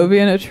excruciating. A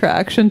Pavlovian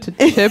attraction to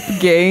Chip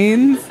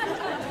Gaines.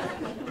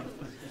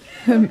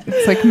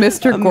 It's like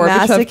Mr.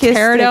 Gorbachev,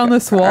 tear down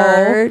this wall.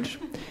 Urge.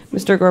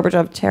 Mr.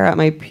 Gorbachev, tear out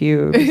my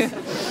pubes.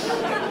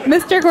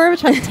 Mr.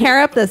 Gorbachev, tear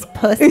up this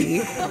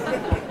pussy.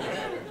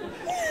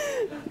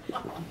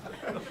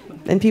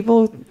 And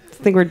people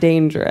think we're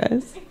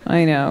dangerous.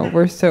 I know.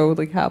 We're so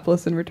like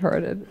hapless and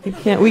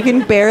retarded. We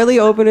can barely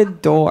open a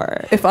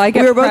door. If I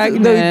get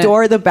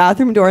pregnant, the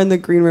bathroom door in the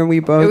green room, we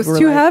both. It was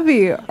too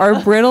heavy.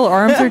 Our brittle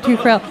arms are too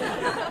frail.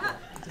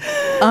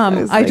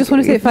 I just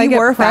want to say, if I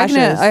get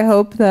pregnant, I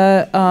hope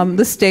that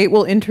the state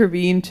will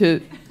intervene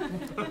to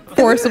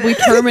forcibly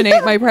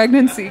terminate my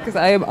pregnancy because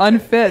I am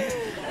unfit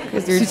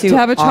to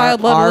have a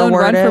child, let alone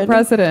run for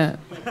president.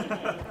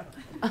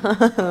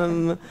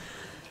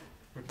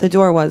 The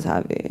door was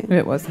heavy.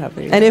 It was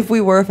heavy. And if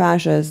we were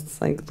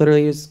fascists, like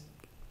literally just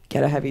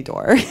get a heavy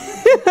door.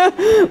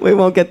 We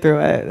won't get through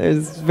it.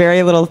 There's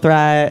very little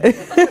threat.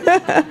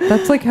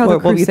 That's like how the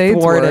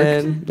Crusades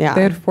worked. Yeah.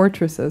 They had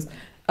fortresses.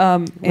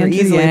 We're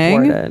easily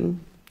thwarted.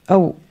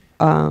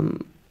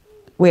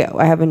 Wait,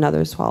 I have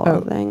another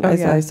Swalwell thing.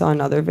 I saw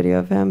another video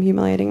of him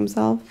humiliating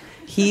himself.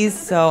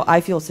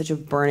 I feel such a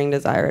burning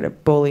desire to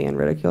bully and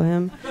ridicule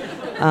him.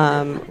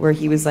 Where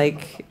he was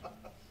like,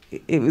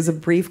 it was a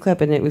brief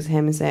clip and it was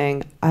him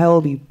saying,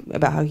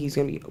 about how he's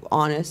going to be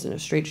honest and a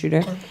straight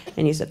shooter.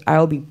 And he said, I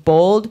will be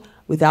bold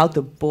without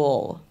the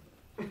bull.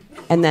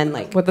 And then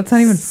like, what? That's not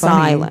even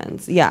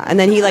silence. Funny. Yeah. And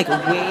then he like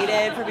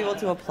waited for people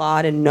to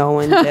applaud and no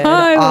one did,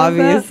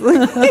 obviously.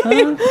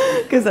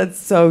 Because that's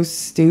so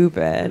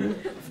stupid.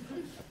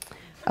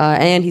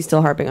 And he's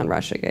still harping on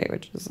Russiagate,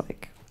 which is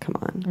like, come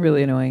on.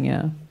 Really annoying,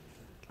 yeah.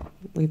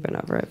 We've been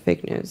over it.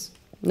 Fake news.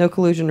 No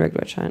collusion, rigged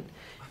witch hunt.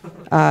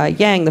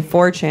 Yang, the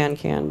 4chan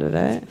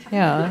candidate.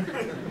 Yeah.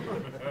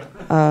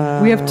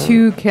 We have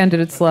 2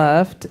 candidates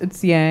left.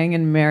 It's Yang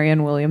and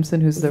Marianne Williamson,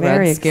 who's the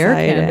Red Scare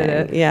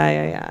candidate.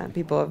 Yeah.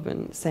 People have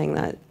been saying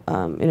that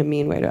in a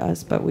mean way to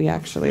us, but we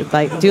actually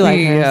do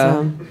like her.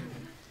 So.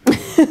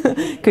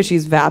 Because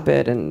she's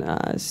vapid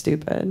and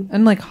stupid.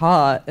 And like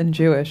hot and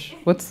Jewish.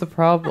 What's the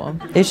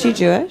problem? Is she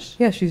Jewish?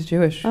 Yeah, she's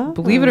Jewish. Oh.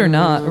 Believe it or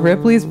not.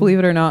 Ripley's Believe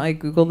It or Not. I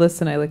Googled this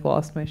and I like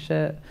lost my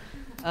shit.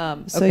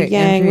 So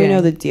Yang, we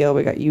know the deal.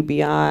 We got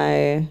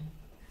UBI.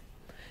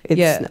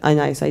 It's a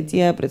nice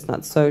idea, but it's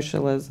not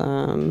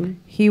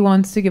socialism. He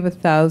wants to give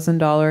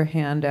 $1,000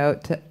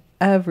 handout to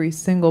every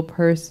single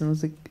person. It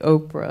was like,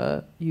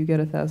 Oprah, you get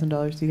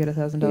 $1,000, you get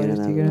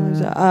 $1,000, you get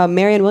 $1,000.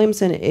 Marianne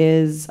Williamson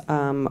is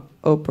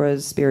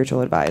Oprah's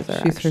spiritual advisor.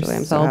 She's actually, her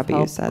I'm so happy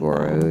you said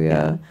guru,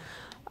 that.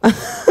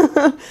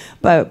 Yeah.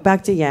 But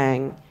back to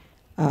Yang.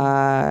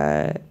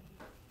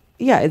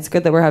 It's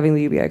good that we're having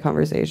the UBI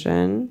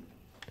conversation.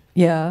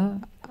 Yeah.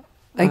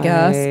 I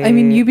guess. I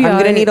mean, UBI. I'm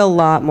gonna need a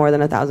lot more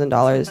than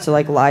 $1,000 to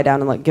like lie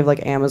down and like give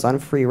like Amazon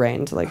free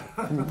reign to like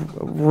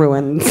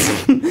ruin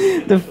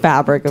the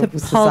fabric of society.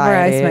 To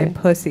pulverize my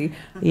pussy.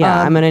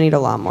 Yeah, I'm gonna need a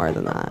lot more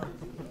than that.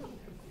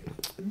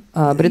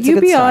 But it's a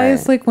good UBI start.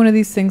 is like one of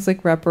these things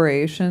like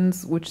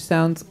reparations, which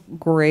sounds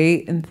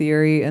great in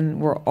theory,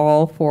 and we're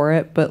all for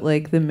it. But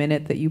like the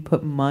minute that you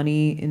put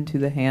money into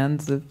the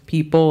hands of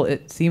people,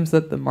 it seems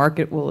that the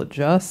market will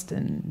adjust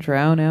and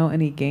drown out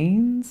any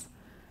gains.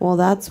 Well,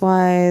 that's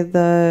why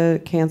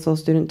the cancel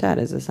student debt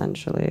is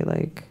essentially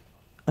like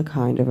a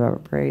kind of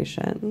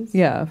reparations.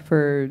 Yeah,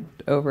 for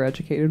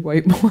overeducated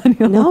white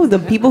millennials. No, the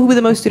people who have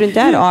the most student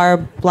debt are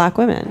Black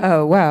women.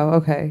 Oh, wow.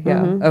 Okay. Yeah.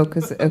 Mhm. Oh,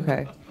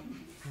 okay.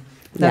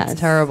 That's Yes.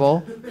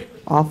 terrible.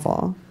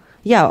 Awful.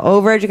 Yeah,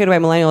 overeducated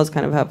white millennials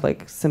kind of have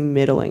like some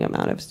middling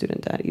amount of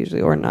student debt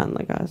usually, or none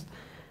like us.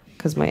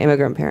 Because my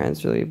immigrant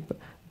parents really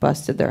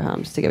busted their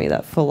humps to give me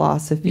that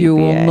philosophy. You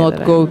will BA not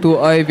that go I'm to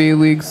Ivy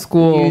League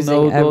school. using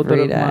No every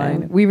daughter of day.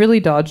 mine. We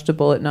really dodged a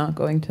bullet not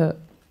going to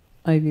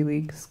Ivy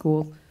League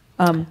school.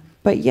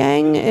 But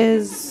Yang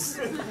is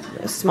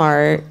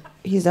smart.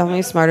 He's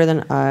definitely smarter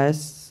than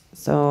us.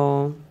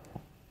 So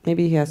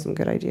maybe he has some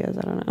good ideas.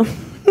 I don't know.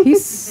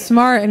 He's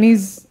smart and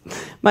he's...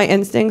 My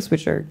instincts,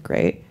 which are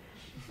great,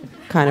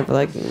 kind of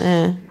like,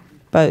 nah.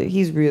 But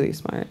he's really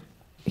smart.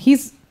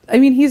 He's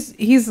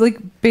like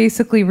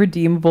basically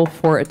redeemable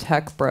for a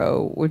tech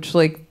bro, which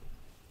like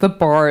the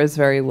bar is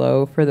very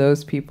low for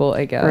those people,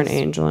 I guess. For an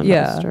angel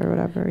investor or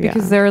whatever.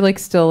 Because they're like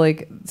still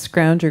like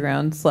scrounging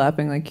around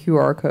slapping like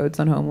QR codes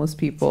on homeless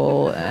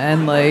people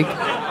and like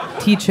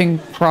teaching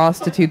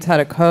prostitutes how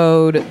to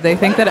code. They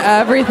think that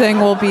everything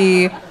will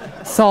be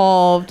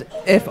solved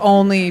if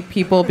only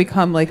people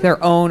become like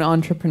their own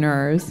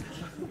entrepreneurs.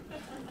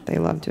 They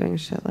love doing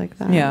shit like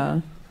that.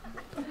 Yeah.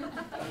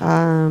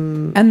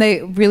 And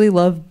they really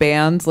love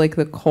bands like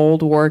the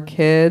Cold War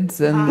Kids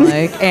and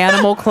like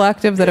Animal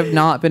Collective that have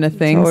not been a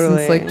thing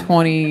since like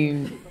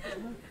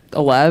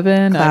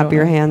 2011. Clap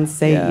your hands,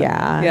 say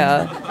yeah.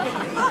 Yeah.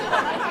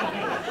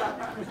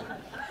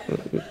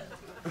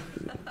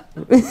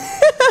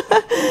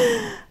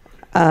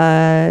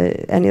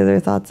 Any other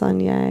thoughts on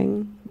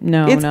Yang?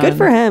 No, it's none. good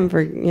for him.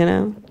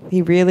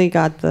 He really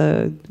got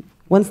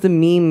once the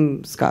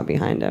memes got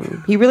behind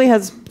him, he really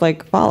has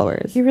like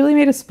followers. He really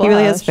made a splash. He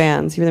really has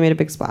fans. He really made a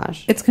big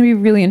splash. It's going to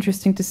be really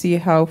interesting to see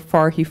how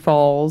far he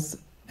falls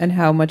and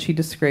how much he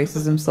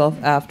disgraces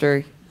himself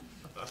after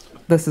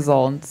this is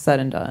all said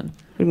and done.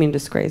 What do you mean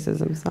disgraces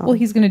himself? Well,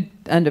 he's going to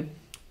end up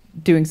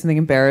doing something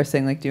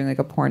embarrassing, like doing like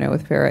a porno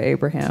with Farrah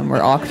Abraham or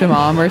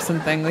Octomom or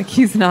something. Like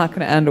he's not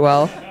going to end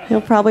well.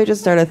 He'll probably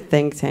just start a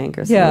think tank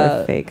or some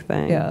other fake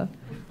thing. Yeah.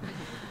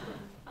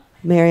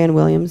 Marianne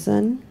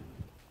Williamson.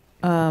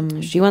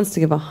 She wants to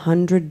give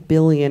 $100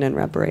 billion in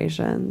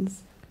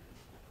reparations.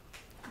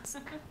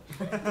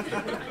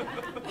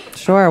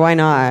 Sure, why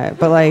not?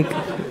 But like,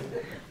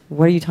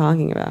 what are you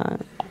talking about?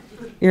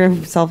 You're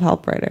a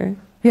self-help writer.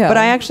 Yeah. But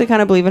I actually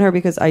kind of believe in her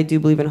because I do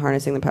believe in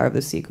harnessing the power of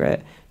the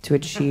secret to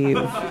achieve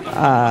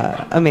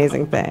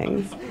amazing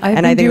things. I've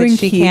been I think doing that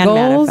she can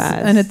Kegels,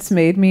 manifest. and it's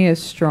made me a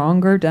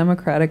stronger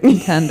Democratic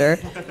contender.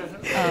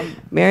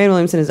 Marianne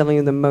Williamson is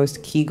definitely the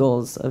most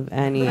Kegels of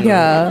any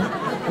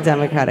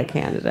Democratic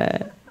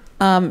candidate.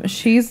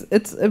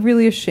 It's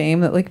really a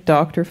shame that like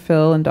Dr.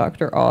 Phil and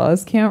Dr.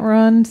 Oz can't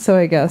run. So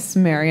I guess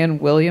Marianne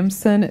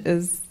Williamson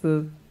is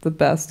the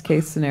best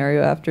case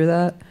scenario after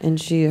that. And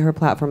her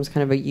platform is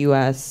kind of a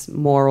U.S.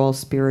 moral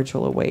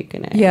spiritual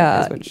awakening.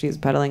 Yeah, is what she's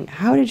peddling.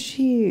 How did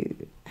she do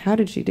it? How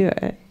did she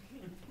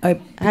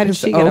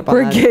get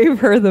Oprah gave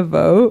her the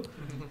vote.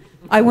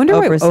 I wonder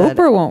why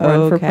Oprah won't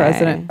run for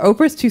president.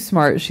 Oprah's too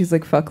smart. She's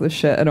like, fuck this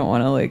shit. I don't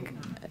want to like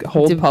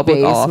hold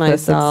public office.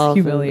 Myself.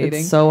 It's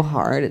humiliating. It's so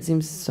hard. It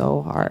seems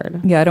so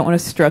hard. Yeah, I don't want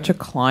to stretch a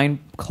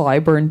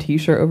Clyburn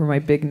t-shirt over my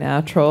big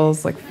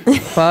naturals. Like,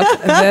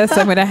 fuck this.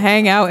 I'm going to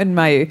hang out in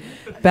my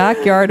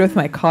backyard with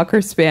my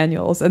Cocker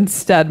Spaniels and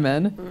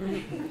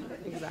Stedman.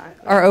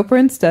 Exactly. Are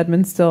Oprah and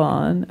Stedman still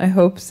on? I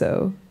hope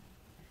so.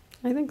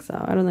 I think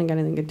so. I don't think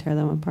anything could tear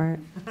them apart.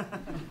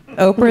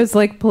 Oprah's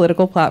like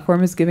political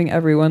platform is giving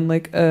everyone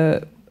like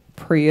a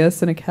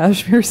Prius and a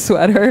cashmere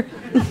sweater.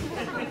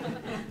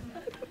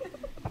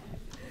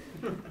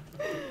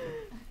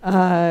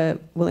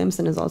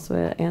 Williamson is also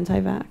an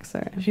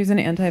anti-vaxxer. She's an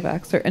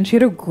anti-vaxxer, and she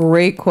had a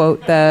great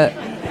quote that.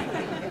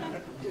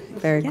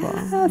 Very cool.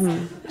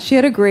 Mm-hmm. She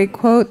had a great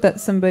quote that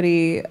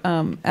somebody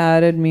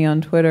added me on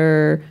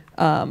Twitter.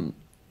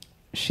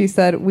 She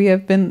said, "We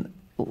have been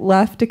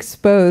left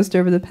exposed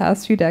over the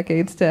past few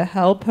decades to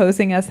hell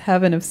posing as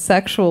heaven of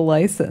sexual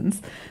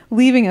license,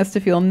 leaving us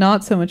to feel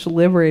not so much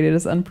liberated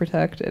as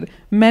unprotected.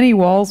 Many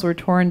walls were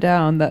torn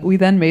down that we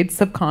then made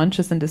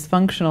subconscious and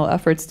dysfunctional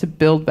efforts to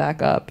build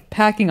back up.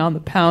 Packing on the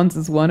pounds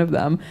is one of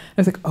them."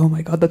 I was like, oh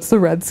my God, that's the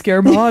Red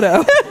Scare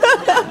motto.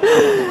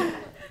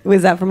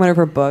 Was that from one of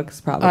her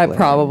books? Probably.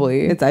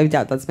 Probably. I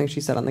doubt that's something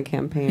she said on the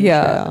campaign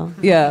trail.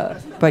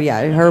 Yeah. But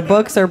yeah, her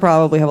books have a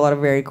lot of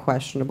very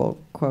questionable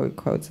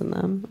quotes in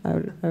them,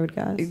 I would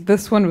guess.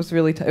 This one was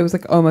really, it was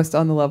like almost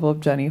on the level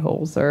of Jenny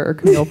Holzer or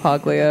Camille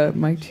Paglia,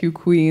 my two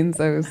queens.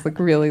 I was like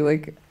really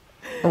like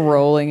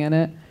rolling in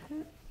it.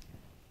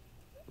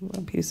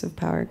 Abuse of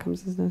power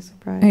comes as no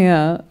surprise.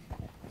 Yeah.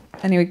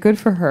 Anyway, good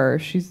for her.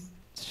 She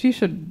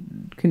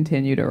should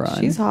continue to run.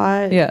 She's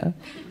hot. Yeah.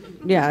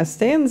 Yeah,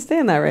 stay in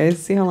that race.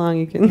 See how long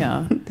you can.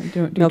 Yeah. Don't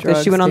do No, because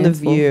drugs, she went on The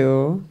stay in school.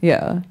 View.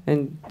 Yeah.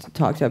 And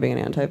talked about being an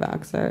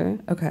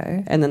anti-vaxxer.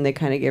 Okay. And then they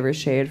kind of gave her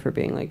shade for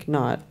being like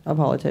not a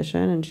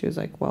politician, and she was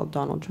like, "Well,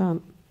 Donald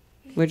Trump,"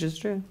 which is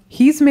true.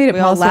 He's made it. We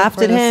all possible laughed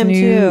for at this him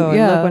new- too. And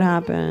Yeah. look what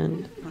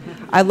happened.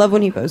 I love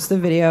when he posts the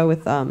video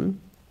with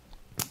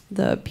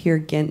the Peer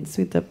Gynt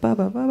suite, the ba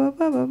ba ba ba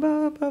ba ba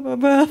ba ba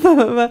ba ba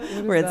ba,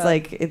 where it's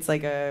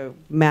like a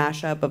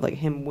mashup of like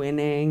him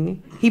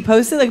winning. He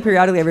posts it like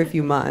periodically every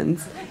few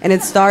months, and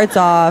it starts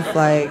off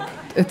like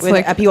It's with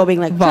like people being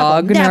like Trump will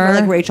Wagner. never,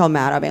 like Rachel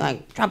Maddow being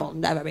like Trump will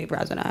never be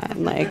president,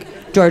 and like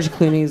George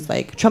Clooney's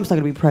like Trump's not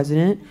gonna be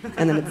president,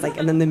 and then it's like,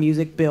 and then the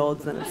music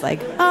builds, and it's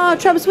like, oh,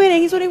 Trump's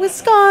winning, he's winning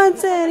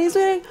Wisconsin, he's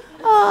winning,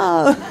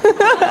 oh,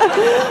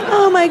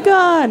 oh my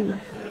God.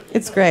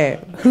 It's great.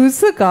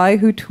 Who's the guy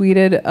who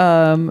tweeted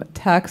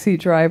Taxi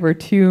Driver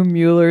 2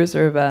 Mueller's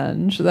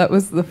Revenge? That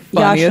was the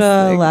funniest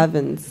Yasha thing.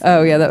 Levins.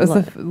 Oh, yeah, that was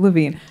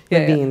Levine. Yeah,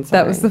 Levine,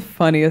 that was sorry. the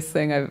funniest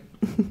thing I've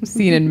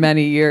seen in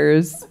many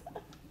years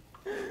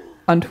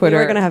on Twitter.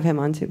 We were going to have him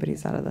on too, but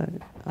he's out of the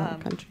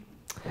country.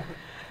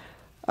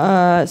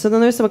 So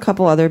then there's a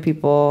couple other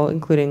people,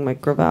 including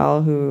Mike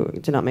Gravel, who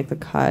did not make the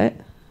cut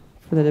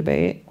for the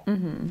debate.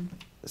 Mm-hmm.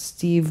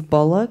 Steve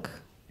Bullock.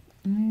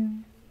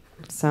 Mm-hmm.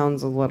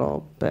 Sounds a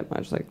little bit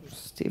much like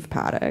Steve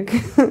Paddock.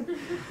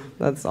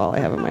 That's all I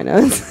have in my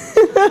notes.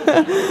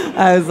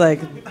 I was like,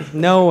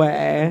 no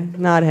way,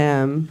 not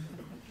him.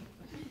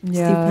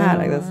 Yeah, Steve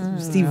Paddock,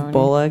 that's Steve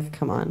Bullock.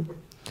 Come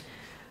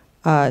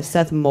on.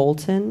 Seth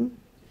Moulton.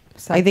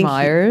 Seth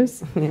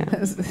Meyers.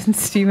 Yeah.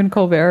 Stephen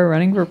Colbert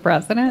running for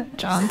president.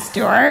 Jon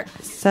Stewart.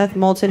 Seth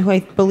Moulton, who I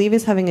believe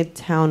is having a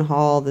town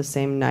hall the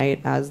same night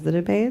as the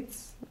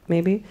debates,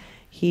 maybe.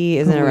 He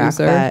is in a Iraq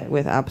vet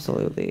with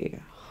absolutely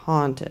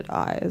haunted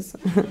eyes.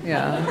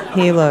 Yeah.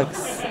 He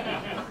looks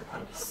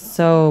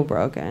so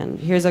broken.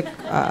 Here's a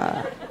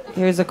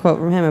quote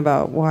from him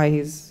about why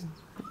he's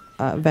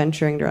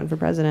venturing to run for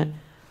president.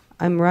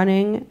 I'm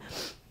running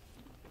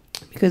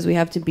because we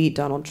have to beat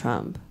Donald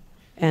Trump.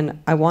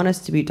 And I want us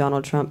to beat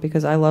Donald Trump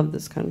because I love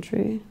this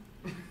country.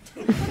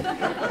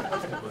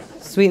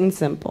 Sweet and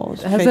simple.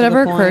 Has it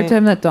ever occurred to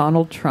him that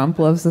Donald Trump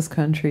loves this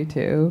country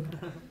too?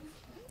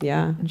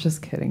 Yeah. I'm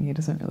just kidding. He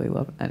doesn't really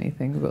love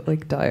anything but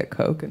like Diet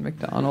Coke and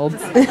McDonald's.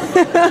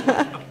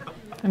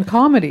 And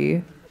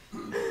comedy.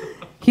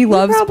 He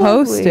loves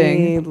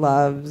posting.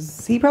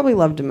 He probably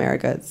loved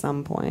America at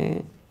some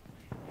point.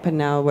 But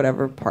now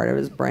whatever part of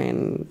his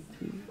brain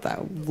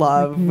that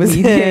love was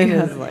in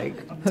is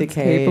like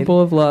decayed.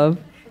 Capable of love.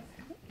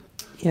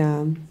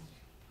 Yeah.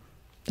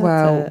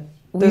 Wow. It.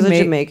 There's a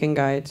Jamaican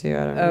guy too.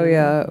 I don't know. Oh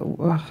yeah.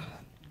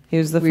 He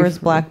was the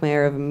first black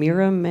mayor of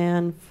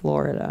Miraman,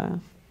 Florida.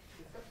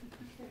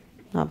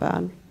 Not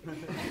bad.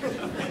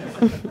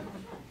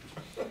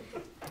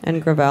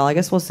 And Gravel. I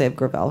guess we'll save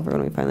Gravel for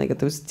when we finally get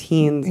those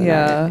teens in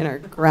our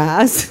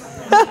grass.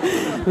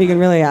 We can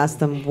really ask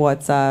them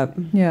what's up.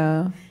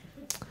 Yeah.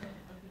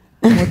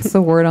 What's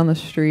the word on the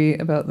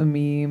street about the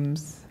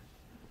memes?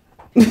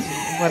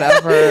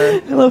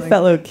 Whatever. Hello,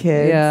 fellow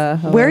kids. Yeah.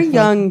 We're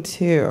young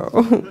too.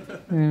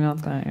 You're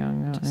not that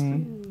young, not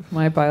me.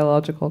 My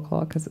biological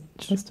clock is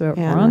just about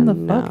run the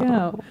fuck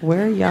out.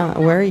 We're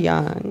young. We're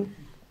young.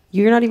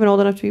 You're not even old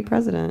enough to be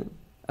president.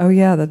 Oh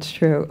yeah, that's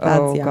true.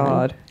 That's young.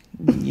 God.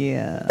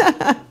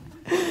 Yeah.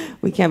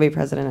 We can't be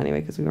president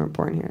anyway because we weren't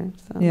born here.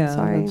 So Yeah,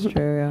 sorry. that's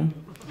true. Yeah.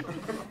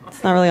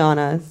 It's not really on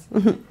us.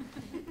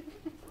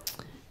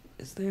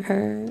 Is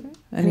there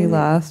any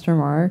last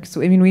remarks?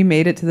 I mean, we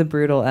made it to the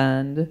brutal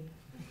end.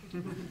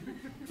 We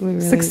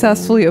really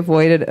Successfully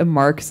avoided a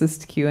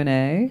Marxist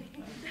Q&A.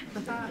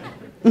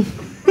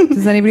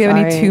 Does anybody have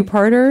any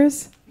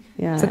two-parters?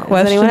 Yeah. It's a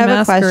question. Does anyone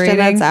have a question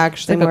that's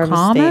actually like more a of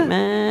a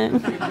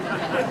statement?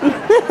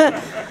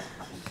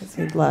 Because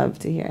we'd love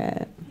to hear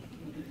it.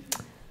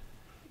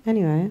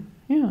 Anyway.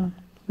 Yeah.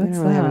 We don't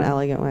really have an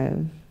elegant way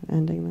of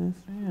ending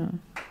this. Yeah.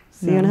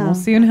 See you in hell. We'll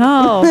see you in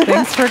hell.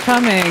 Thanks for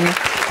coming.